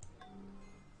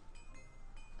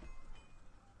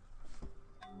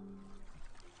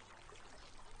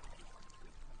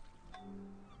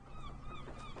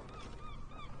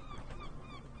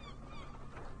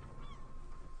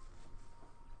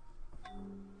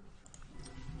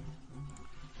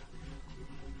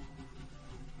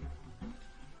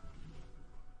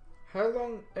 How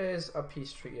long is a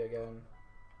peace treaty again?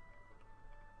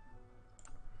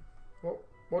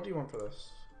 What do you want for this?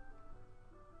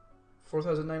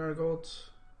 4,900 gold?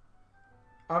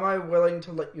 Am I willing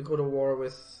to let you go to war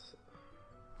with...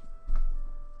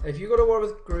 If you go to war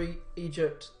with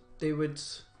Egypt, they would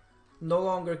no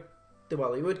longer...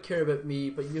 Well, they would care about me,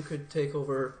 but you could take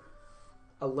over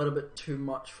a little bit too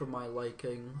much for my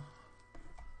liking.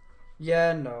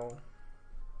 Yeah, no.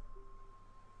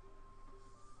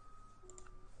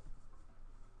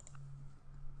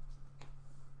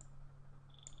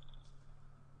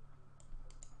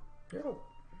 Yo.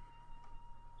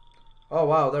 Oh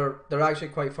wow, they're actually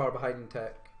quite far behind in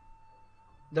tech.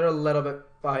 They're a little bit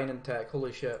behind in tech.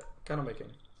 Holy shit. Kind of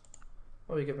making.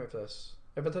 What do you give me for this?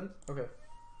 Everything? Okay.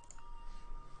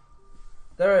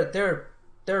 They're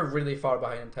really far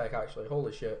behind in tech actually.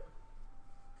 Holy shit.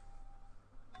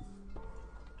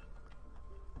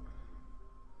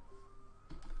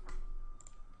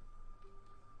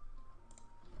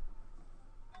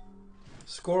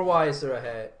 Score wise, they're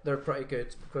ahead. They're pretty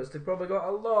good because they've probably got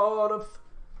a lot of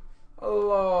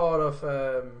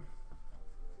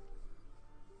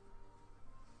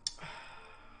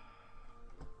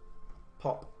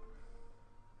pop.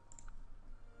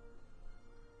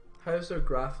 How's their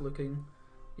graph looking?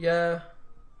 Yeah.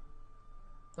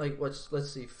 Like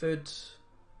let's see. Food.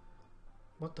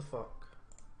 What the fuck?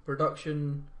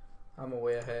 Production. I'm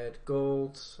way ahead.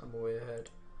 Gold. I'm way ahead.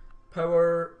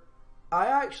 Power. I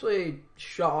actually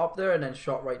shot up there and then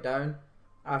shot right down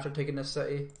after taking this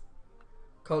city.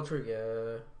 Culture,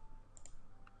 yeah.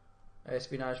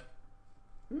 Espionage.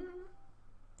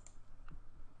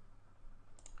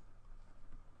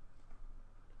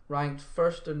 Ranked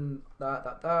first in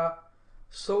that.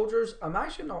 Soldiers, I'm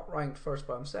actually not ranked first,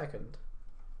 but I'm second.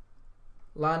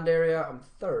 Land area, I'm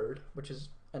third, which is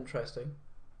interesting.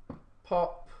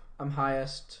 Pop, I'm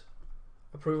highest.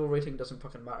 Approval rating doesn't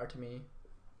fucking matter to me.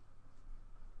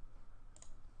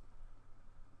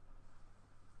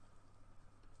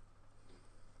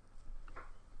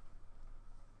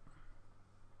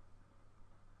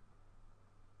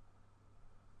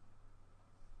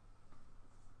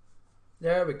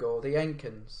 There we go, the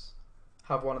Incans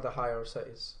have one of the higher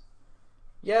cities.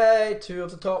 Yay, 2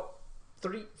 of the top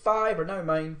 5 are now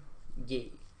mine.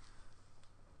 Yay.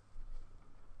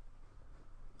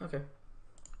 Okay.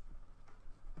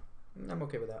 I'm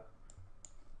okay with that.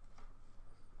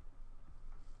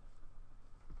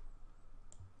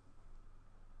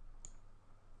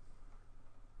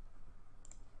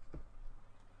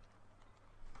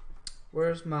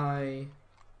 Where's my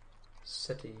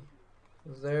city?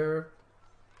 There.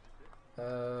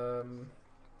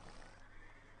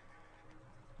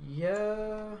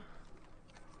 Yeah.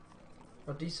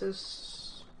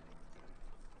 Odysseus.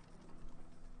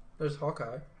 There's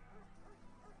Hawkeye.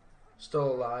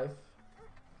 Still alive.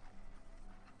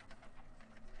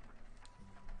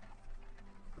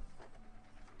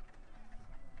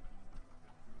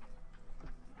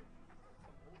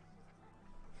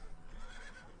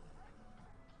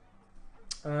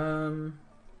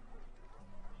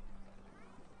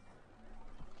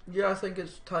 Yeah, I think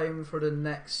it's time for the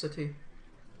next city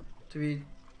to be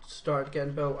started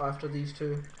getting built after these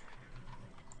two.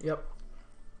 Yep.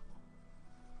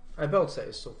 I build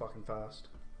cities so fucking fast.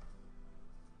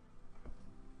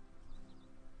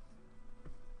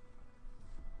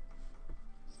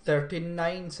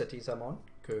 "39 cities I'm on.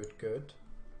 Good, good.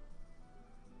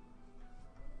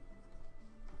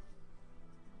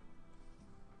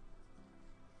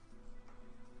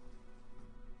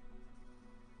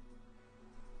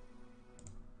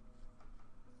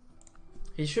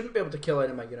 He shouldn't be able to kill any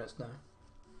of my units now.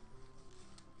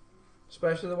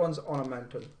 Especially the ones on a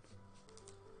mountain.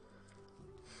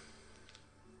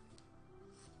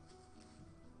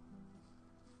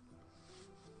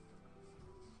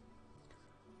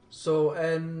 So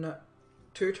in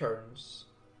 2 turns,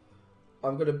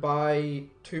 I'm going to buy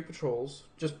 2 patrols.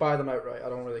 Just buy them outright, I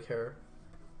don't really care.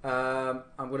 I'm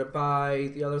going to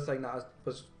buy the other thing that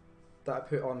I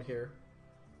put on here.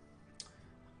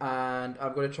 And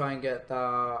I'm going to try and get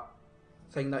that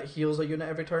thing that heals a unit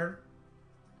every turn.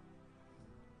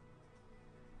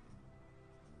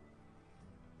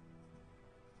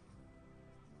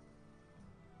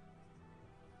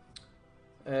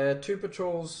 Two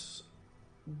patrols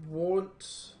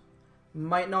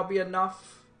might not be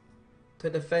enough to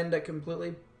defend it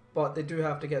completely, but they do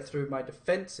have to get through my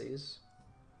defenses.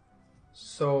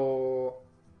 So,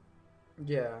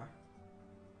 yeah.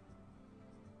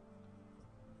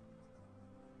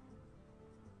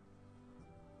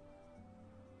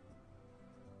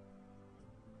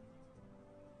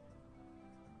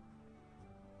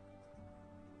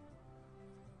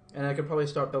 And I could probably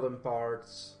start building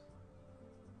bards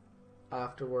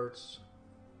afterwards.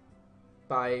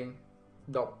 Buying,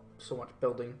 not so much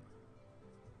building.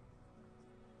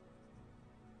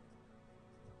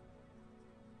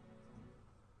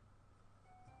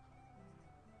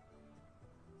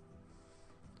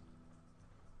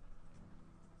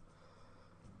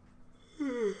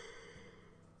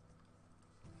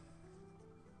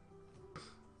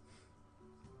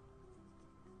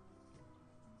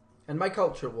 And my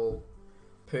culture will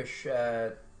push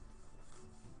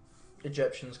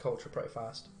Egyptians' culture pretty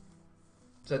fast,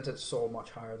 since it's so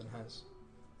much higher than his.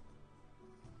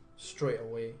 Straight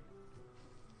away.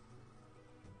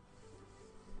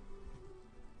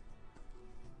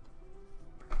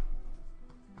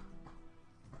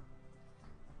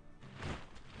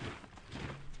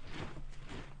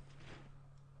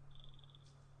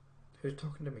 Who's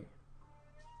talking to me?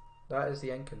 That is the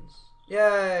Incans.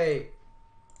 Yay!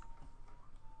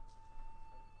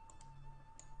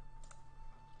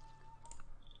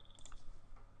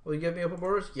 Will you give me open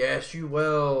borders? Yes, you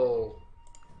will.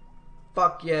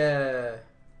 Fuck yeah.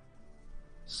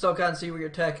 Still can't see where you're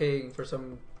attacking for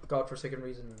some godforsaken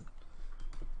reason.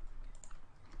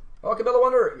 Oh, Cabela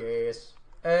Wonder. Yes.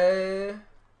 There's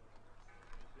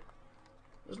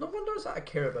no wonders that I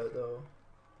care about though.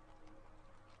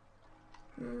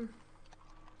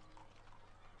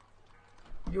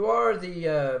 You are the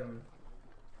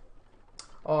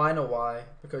oh, I know why.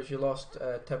 Because you lost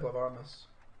Temple of Artemis.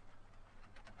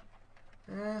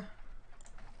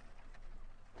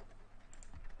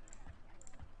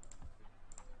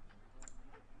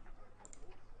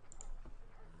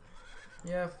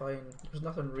 Yeah, fine. There's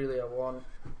nothing really I want.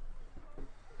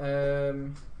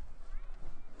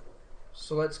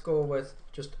 So let's go with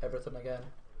just everything again.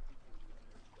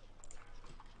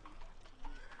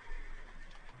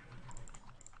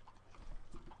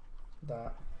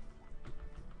 That.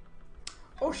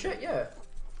 Oh shit, yeah.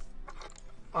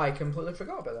 I completely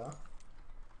forgot about that.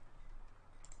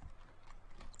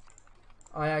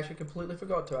 I actually completely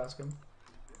forgot to ask him.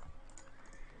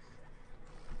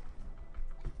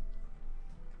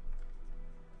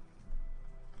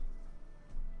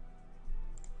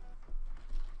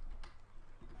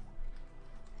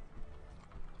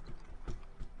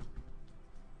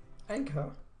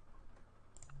 Anchor,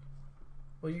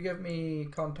 will you give me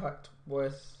contact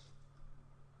with...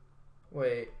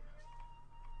 Wait.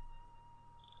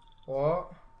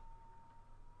 What?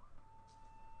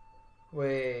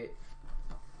 Wait.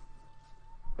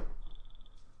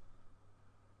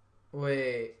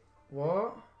 Wait,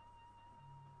 what?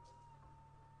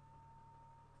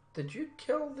 Did you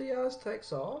kill the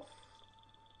Aztecs off?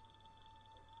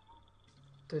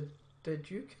 Did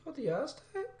you kill the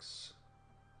Aztecs?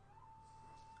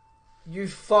 You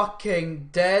fucking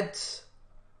dead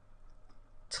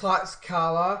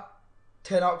Tlaxcala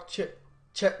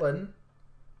Tenochtitlan.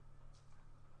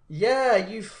 Yeah,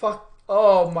 you fuck.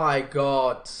 Oh my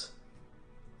god.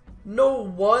 No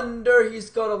wonder he's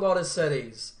got a lot of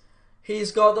cities.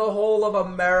 He's got the whole of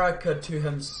America to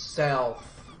himself.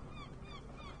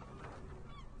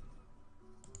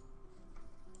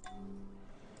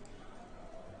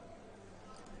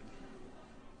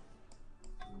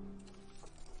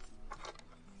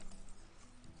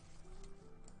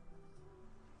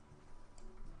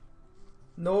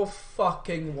 No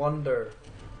fucking wonder.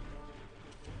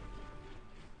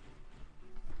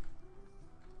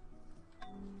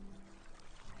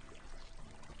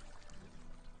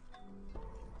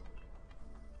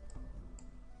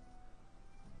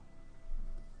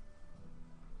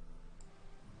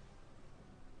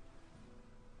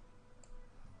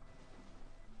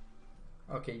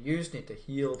 Okay, you just need to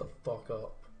heal the fuck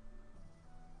up.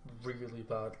 Really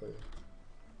badly.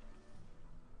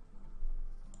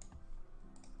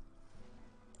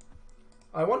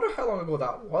 I wonder how long ago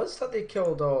that was that they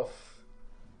killed off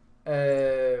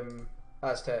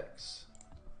Aztecs.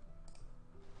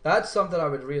 That's something I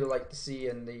would really like to see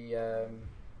in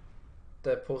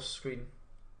the post screen.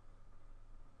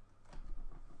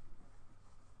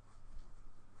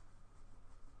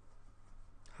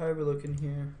 How are we looking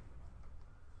here?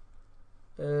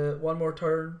 One more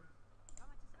turn.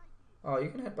 Oh, you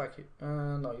can head back here.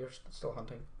 No, you're still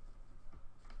hunting.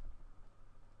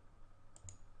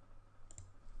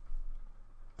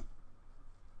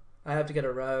 I have to get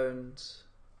around.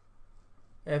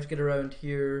 I have to get around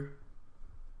here.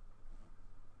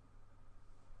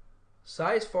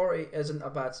 Size 40 isn't a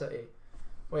bad city.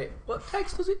 Wait, what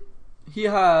text does it? He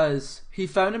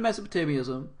founded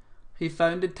Mesopotamianism. He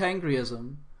founded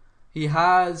Tengriism. He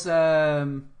has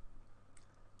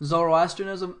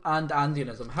Zoroastrianism and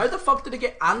Andeanism. How the fuck did he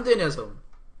get Andeanism?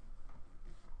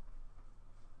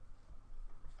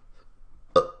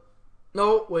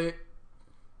 No, wait.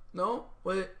 No,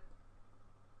 wait.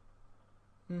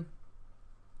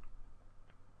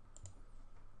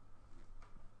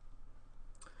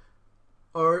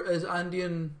 Or is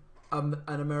Andean an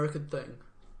American thing?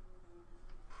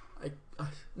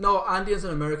 No, Andean's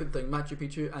an American thing. Machu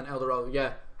Picchu and El Dorado.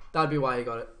 Yeah, that'd be why he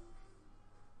got it.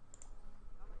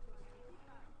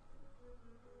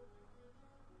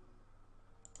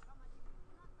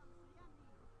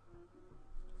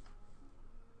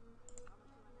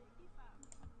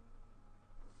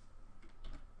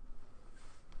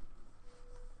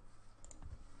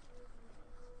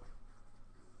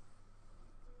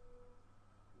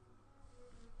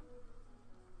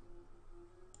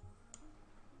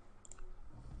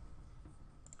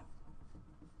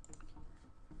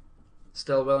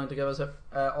 Still willing to give us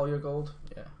all your gold?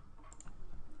 Yeah.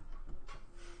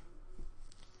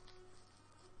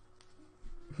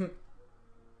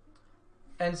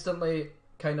 Instantly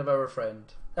kind of our friend.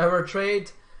 Our trade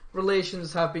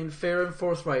relations have been fair and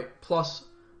forthright.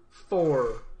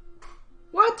 +4.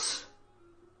 What?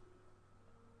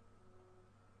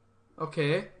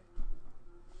 Okay.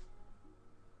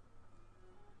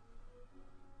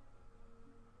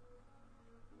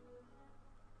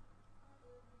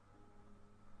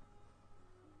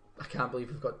 I can't believe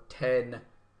we've got 10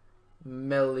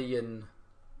 million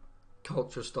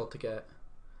cultures still to get.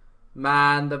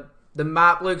 Man, the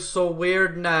map looks so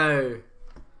weird now.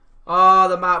 Oh,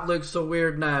 the map looks so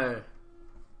weird now.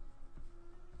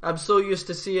 I'm so used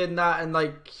to seeing that in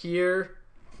like here,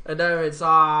 and now it's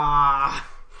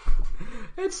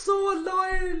it's so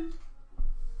annoying.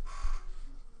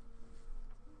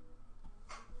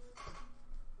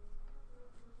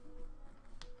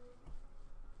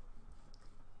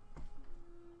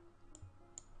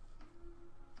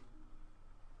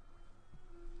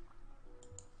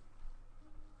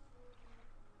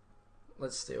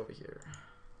 Let's stay over here.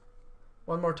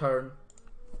 One more turn.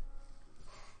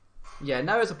 Yeah,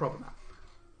 now is a proper map.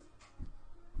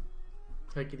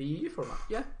 Take the EU format,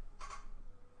 yeah.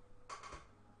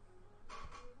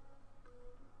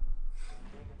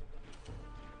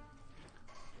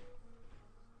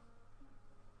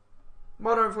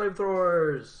 Modern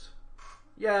flamethrowers!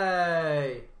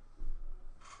 Yay!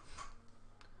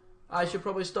 I should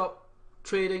probably stop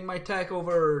trading my tech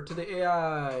over to the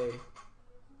AI.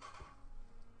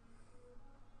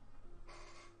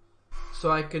 So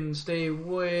I can stay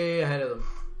way ahead of them.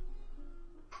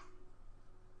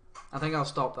 I think I'll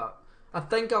stop that. I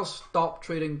think I'll stop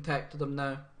trading tech to them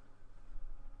now.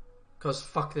 Cause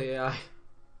fuck the AI.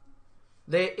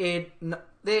 They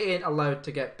ain't allowed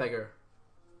to get bigger.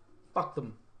 Fuck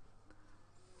them.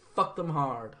 Fuck them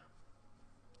hard.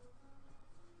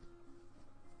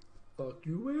 Fuck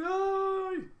you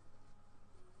AI.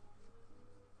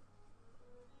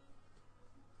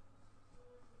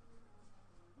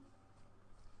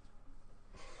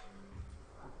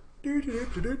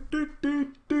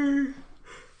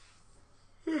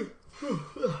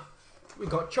 We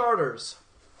got charters.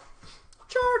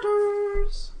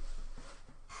 Charters.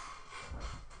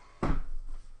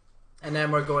 And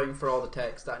then we're going for all the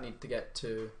techs that need to get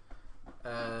to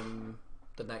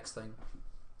the next thing.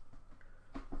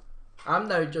 I'm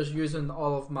now just using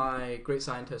all of my great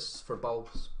scientists for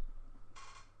bulbs.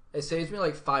 It saves me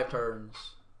like 5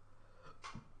 turns,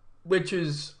 which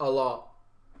is a lot.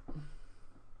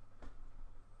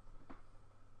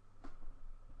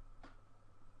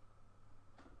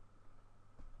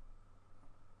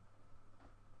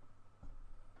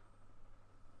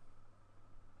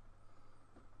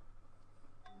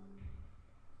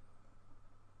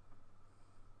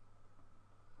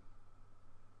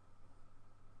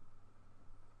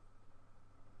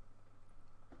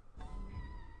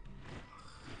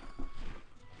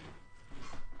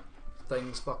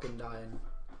 Things fucking dying.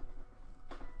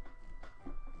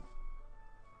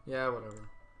 Yeah, whatever.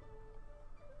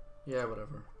 Yeah,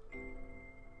 whatever.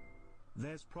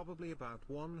 There's probably about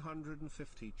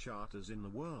 150 charters in the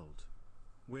world.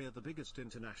 We're the biggest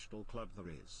international club there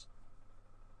is.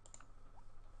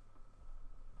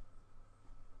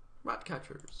 Rat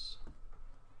catchers.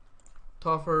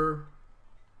 Tougher.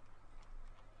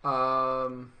 I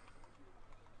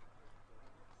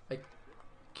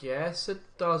guess it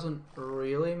doesn't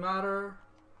really matter.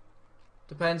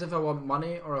 Depends if I want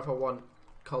money or if I want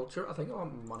culture. I think I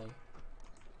want money.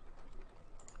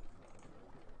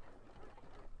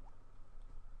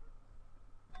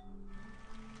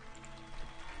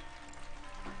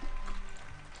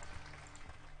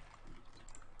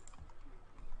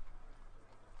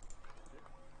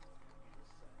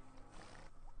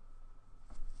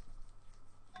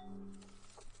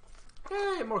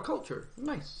 Hey, more culture.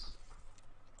 Nice.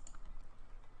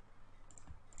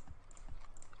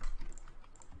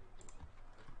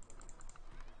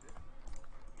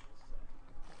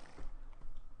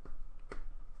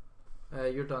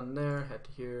 You're done there. Head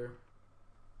to here.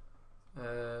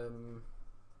 I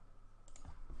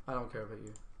don't care about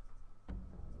you.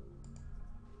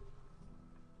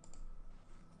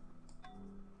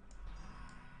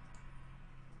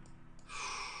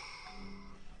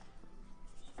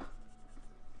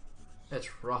 It's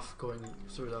rough going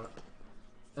through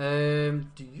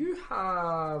that. Do you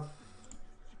have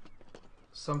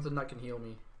something that can heal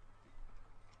me?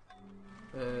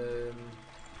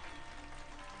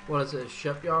 What is it? A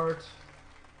shipyard?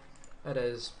 It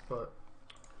is, but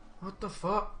what the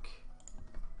fuck?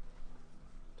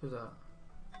 Do that.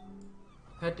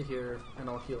 Head to here, and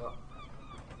I'll heal up.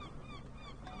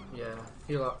 Yeah,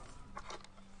 heal up.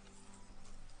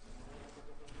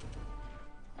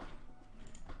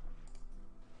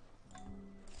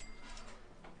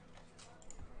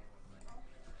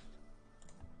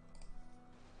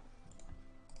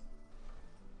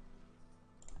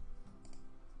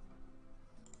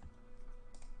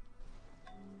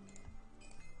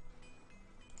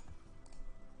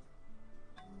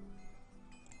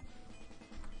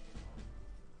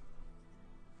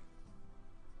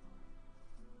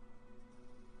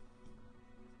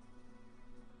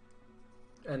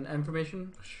 And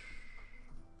information.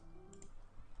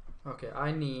 Okay,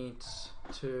 I need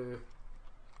to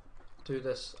do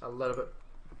this a little bit.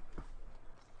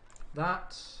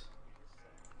 That.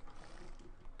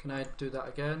 Can I do that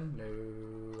again?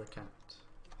 No, I can't.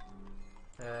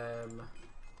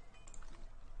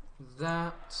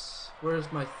 That. Where's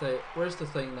my thing? Where's the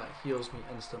thing that heals me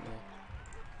instantly?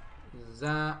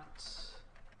 That.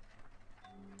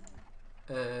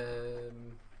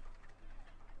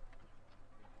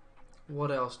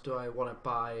 What else do I want to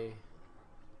buy?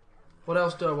 What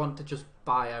else do I want to just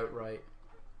buy outright?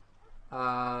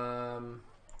 I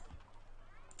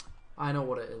know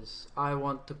what it is. I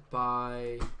want to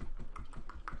buy...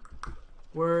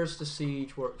 Where's the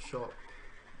siege workshop?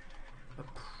 I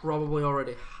probably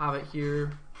already have it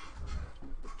here.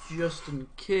 Just in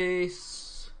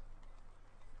case.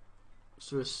 Is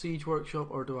there a siege workshop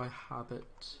or do I have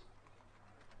it?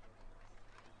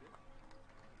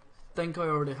 I think I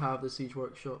already have the siege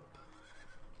workshop.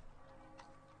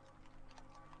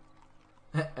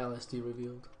 LSD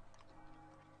revealed.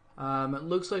 It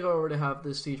looks like I already have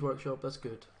the siege workshop. That's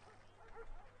good.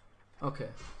 Okay.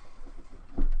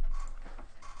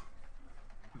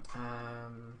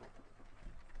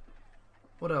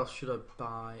 What else should I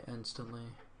buy instantly?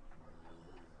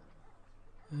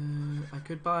 I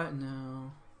could buy it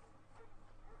now.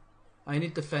 I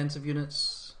need defensive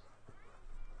units.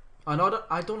 I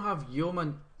don't have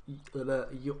yeomanry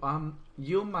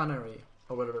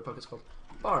or whatever the fuck it's called.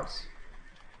 Bards.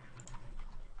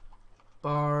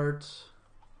 Bard.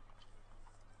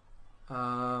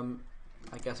 I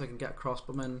guess I can get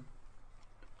crossbowmen.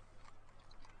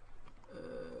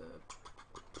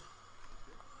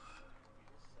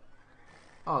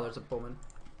 Oh, there's a bowman.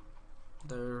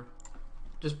 There.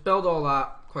 Just build all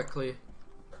that quickly.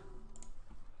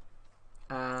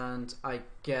 And I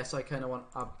guess I kind of want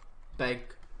a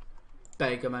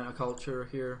big amount of culture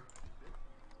here.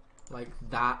 Like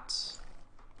that.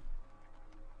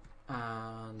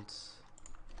 And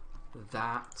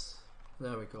that.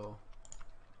 There we go.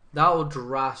 That will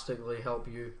drastically help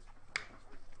you.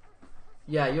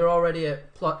 Yeah, you're already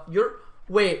at plus. You're.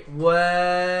 Wait, what?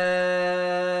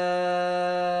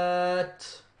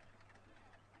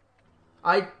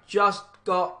 I just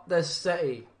got this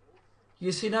city.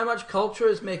 You seen how much culture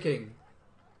it's making?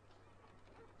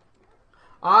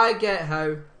 I get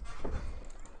how.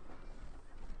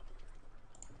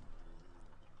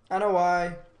 I know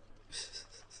why.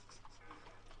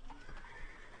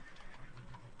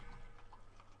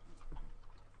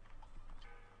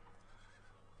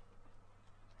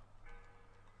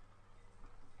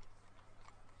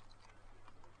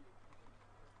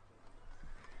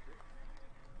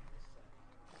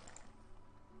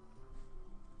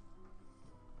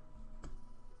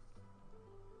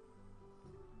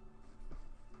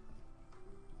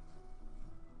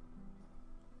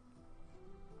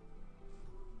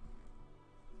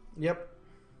 Yep.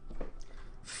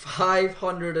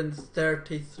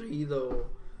 533 though.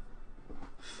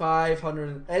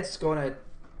 500. It's gonna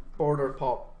border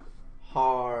pop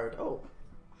hard. Oh,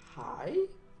 hi.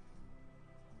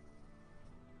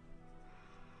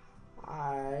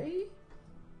 Hi.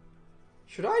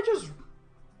 Should I just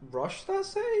rush that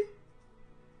say?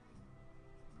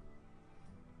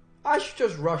 I should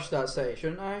just rush that say,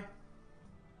 shouldn't I?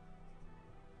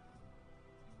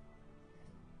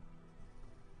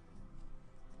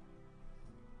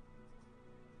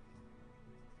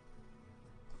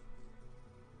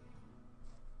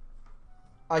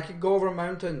 I can go over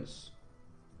mountains.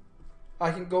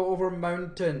 I can go over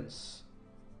mountains.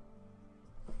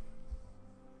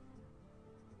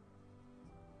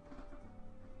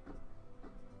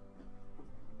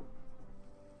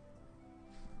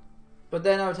 But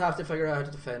then I would have to figure out how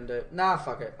to defend it. Nah,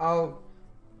 fuck it. I'll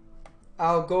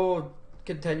go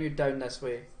continue down this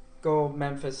way. Go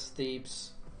Memphis,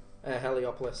 Thebes,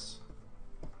 Heliopolis.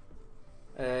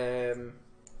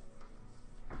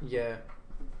 Yeah.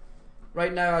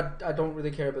 Right now, I don't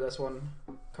really care about this one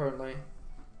currently.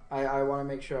 I want to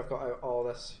make sure I've got out all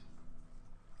this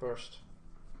first.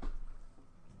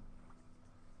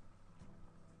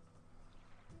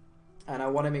 And I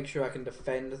want to make sure I can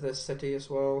defend this city as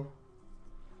well.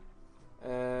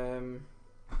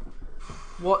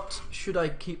 What should I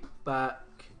keep back?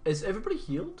 Is everybody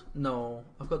healed? No,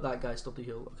 I've got that guy still to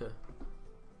heal. Okay.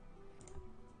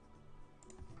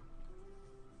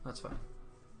 That's fine.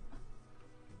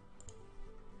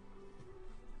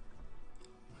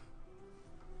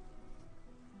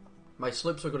 My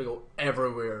slips are going to go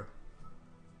everywhere.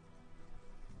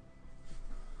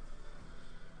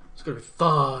 It's going to be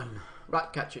fun.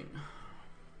 Rat catching.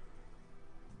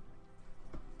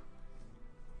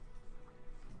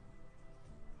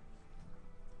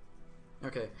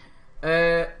 Okay.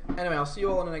 Anyway, I'll see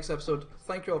you all in the next episode.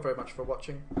 Thank you all very much for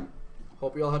watching.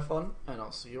 Hope you all had fun, and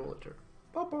I'll see you all later.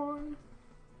 Bye bye.